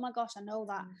safe. Oh my gosh, I know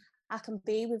that I can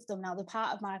be with them now. They're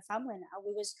part of my family now.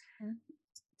 We was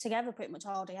together pretty much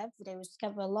all day, every day. We was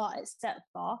together a lot, except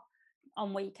for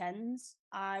on weekends.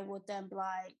 I would then be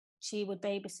like, she would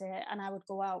babysit and I would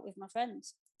go out with my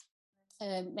friends.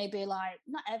 Maybe like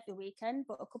not every weekend,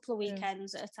 but a couple of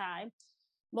weekends at a time.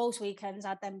 Most weekends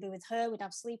I'd then be with her. We'd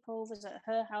have sleepovers at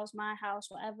her house, my house,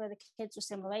 whatever. The kids were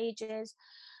similar ages.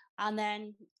 And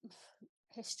then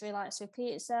history likes to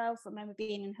repeat itself. I remember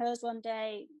being in hers one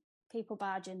day, people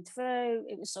barging through.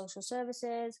 It was social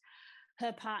services.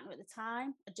 Her partner at the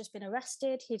time had just been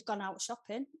arrested. He'd gone out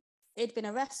shopping. He'd been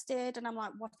arrested. And I'm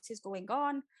like, what is going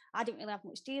on? I didn't really have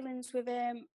much dealings with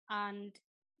him. And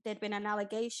there'd been an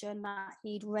allegation that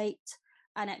he'd raped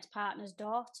an ex-partner's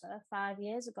daughter 5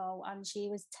 years ago, and she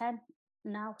was 10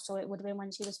 now. So it would have been when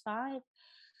she was 5.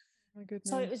 My goodness.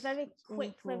 So it was very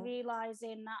quickly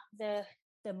realising that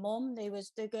the mum,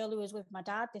 the girl who was with my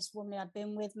dad, this woman I'd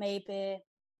been with, maybe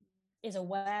is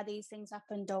aware these things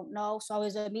happen, don't know. So I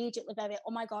was immediately very,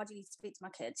 oh my God, you need to speak to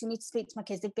my kids. You need to speak to my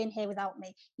kids. They've been here without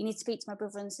me. You need to speak to my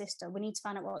brother and sister. We need to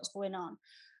find out what's going on.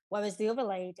 Whereas the other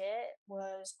lady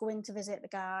was going to visit the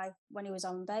guy when he was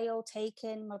on bail,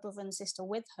 taking my brother and sister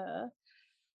with her.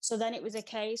 So then it was a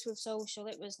case with social.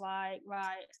 It was like,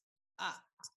 right,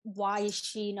 why is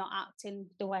she not acting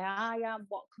the way I am?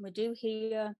 What can we do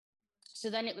here? So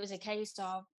then it was a case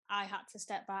of, I had to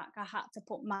step back. I had to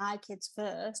put my kids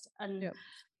first and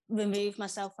remove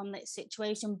myself from that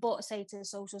situation, but say to the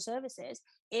social services,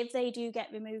 if they do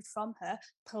get removed from her,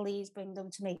 please bring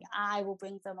them to me. I will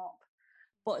bring them up.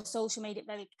 But social made it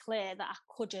very clear that I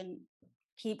couldn't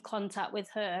keep contact with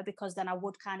her, because then I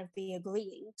would kind of be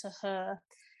agreeing to her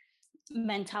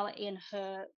mentality and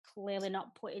her clearly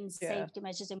not putting safety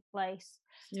measures in place.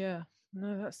 Yeah,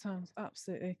 no, that sounds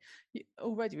absolutely...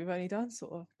 Already we've only done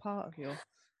sort of part of your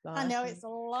life. I know, it's a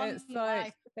long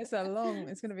life. It's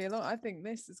going to be a long... I think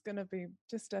this is going to be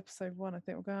just episode 1. I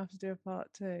think we're going to have to do a part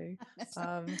 2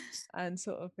 and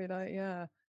sort of be like,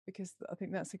 because I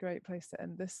think that's a great place to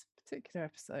end this particular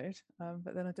episode.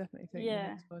 But then I definitely think the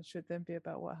next one should then be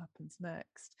about what happens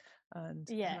next and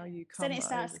how you come. Then it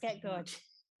starts to get good.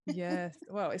 Yes,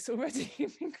 well, it's already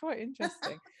been quite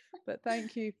interesting. But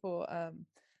thank you for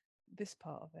this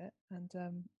part of it.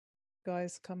 And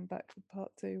guys, come back for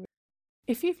part 2.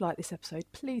 If you've liked this episode,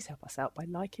 please help us out by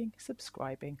liking,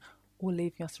 subscribing, or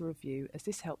leaving us a review, as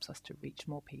this helps us to reach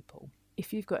more people.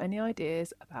 If you've got any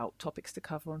ideas about topics to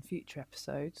cover on future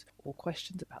episodes, or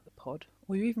questions about the pod,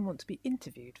 or you even want to be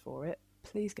interviewed for it,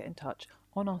 please get in touch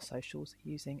on our socials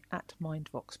using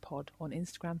 @MindVoxPod on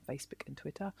Instagram, Facebook and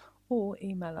Twitter, or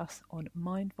email us on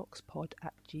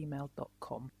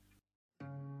mindvoxpod@gmail.com.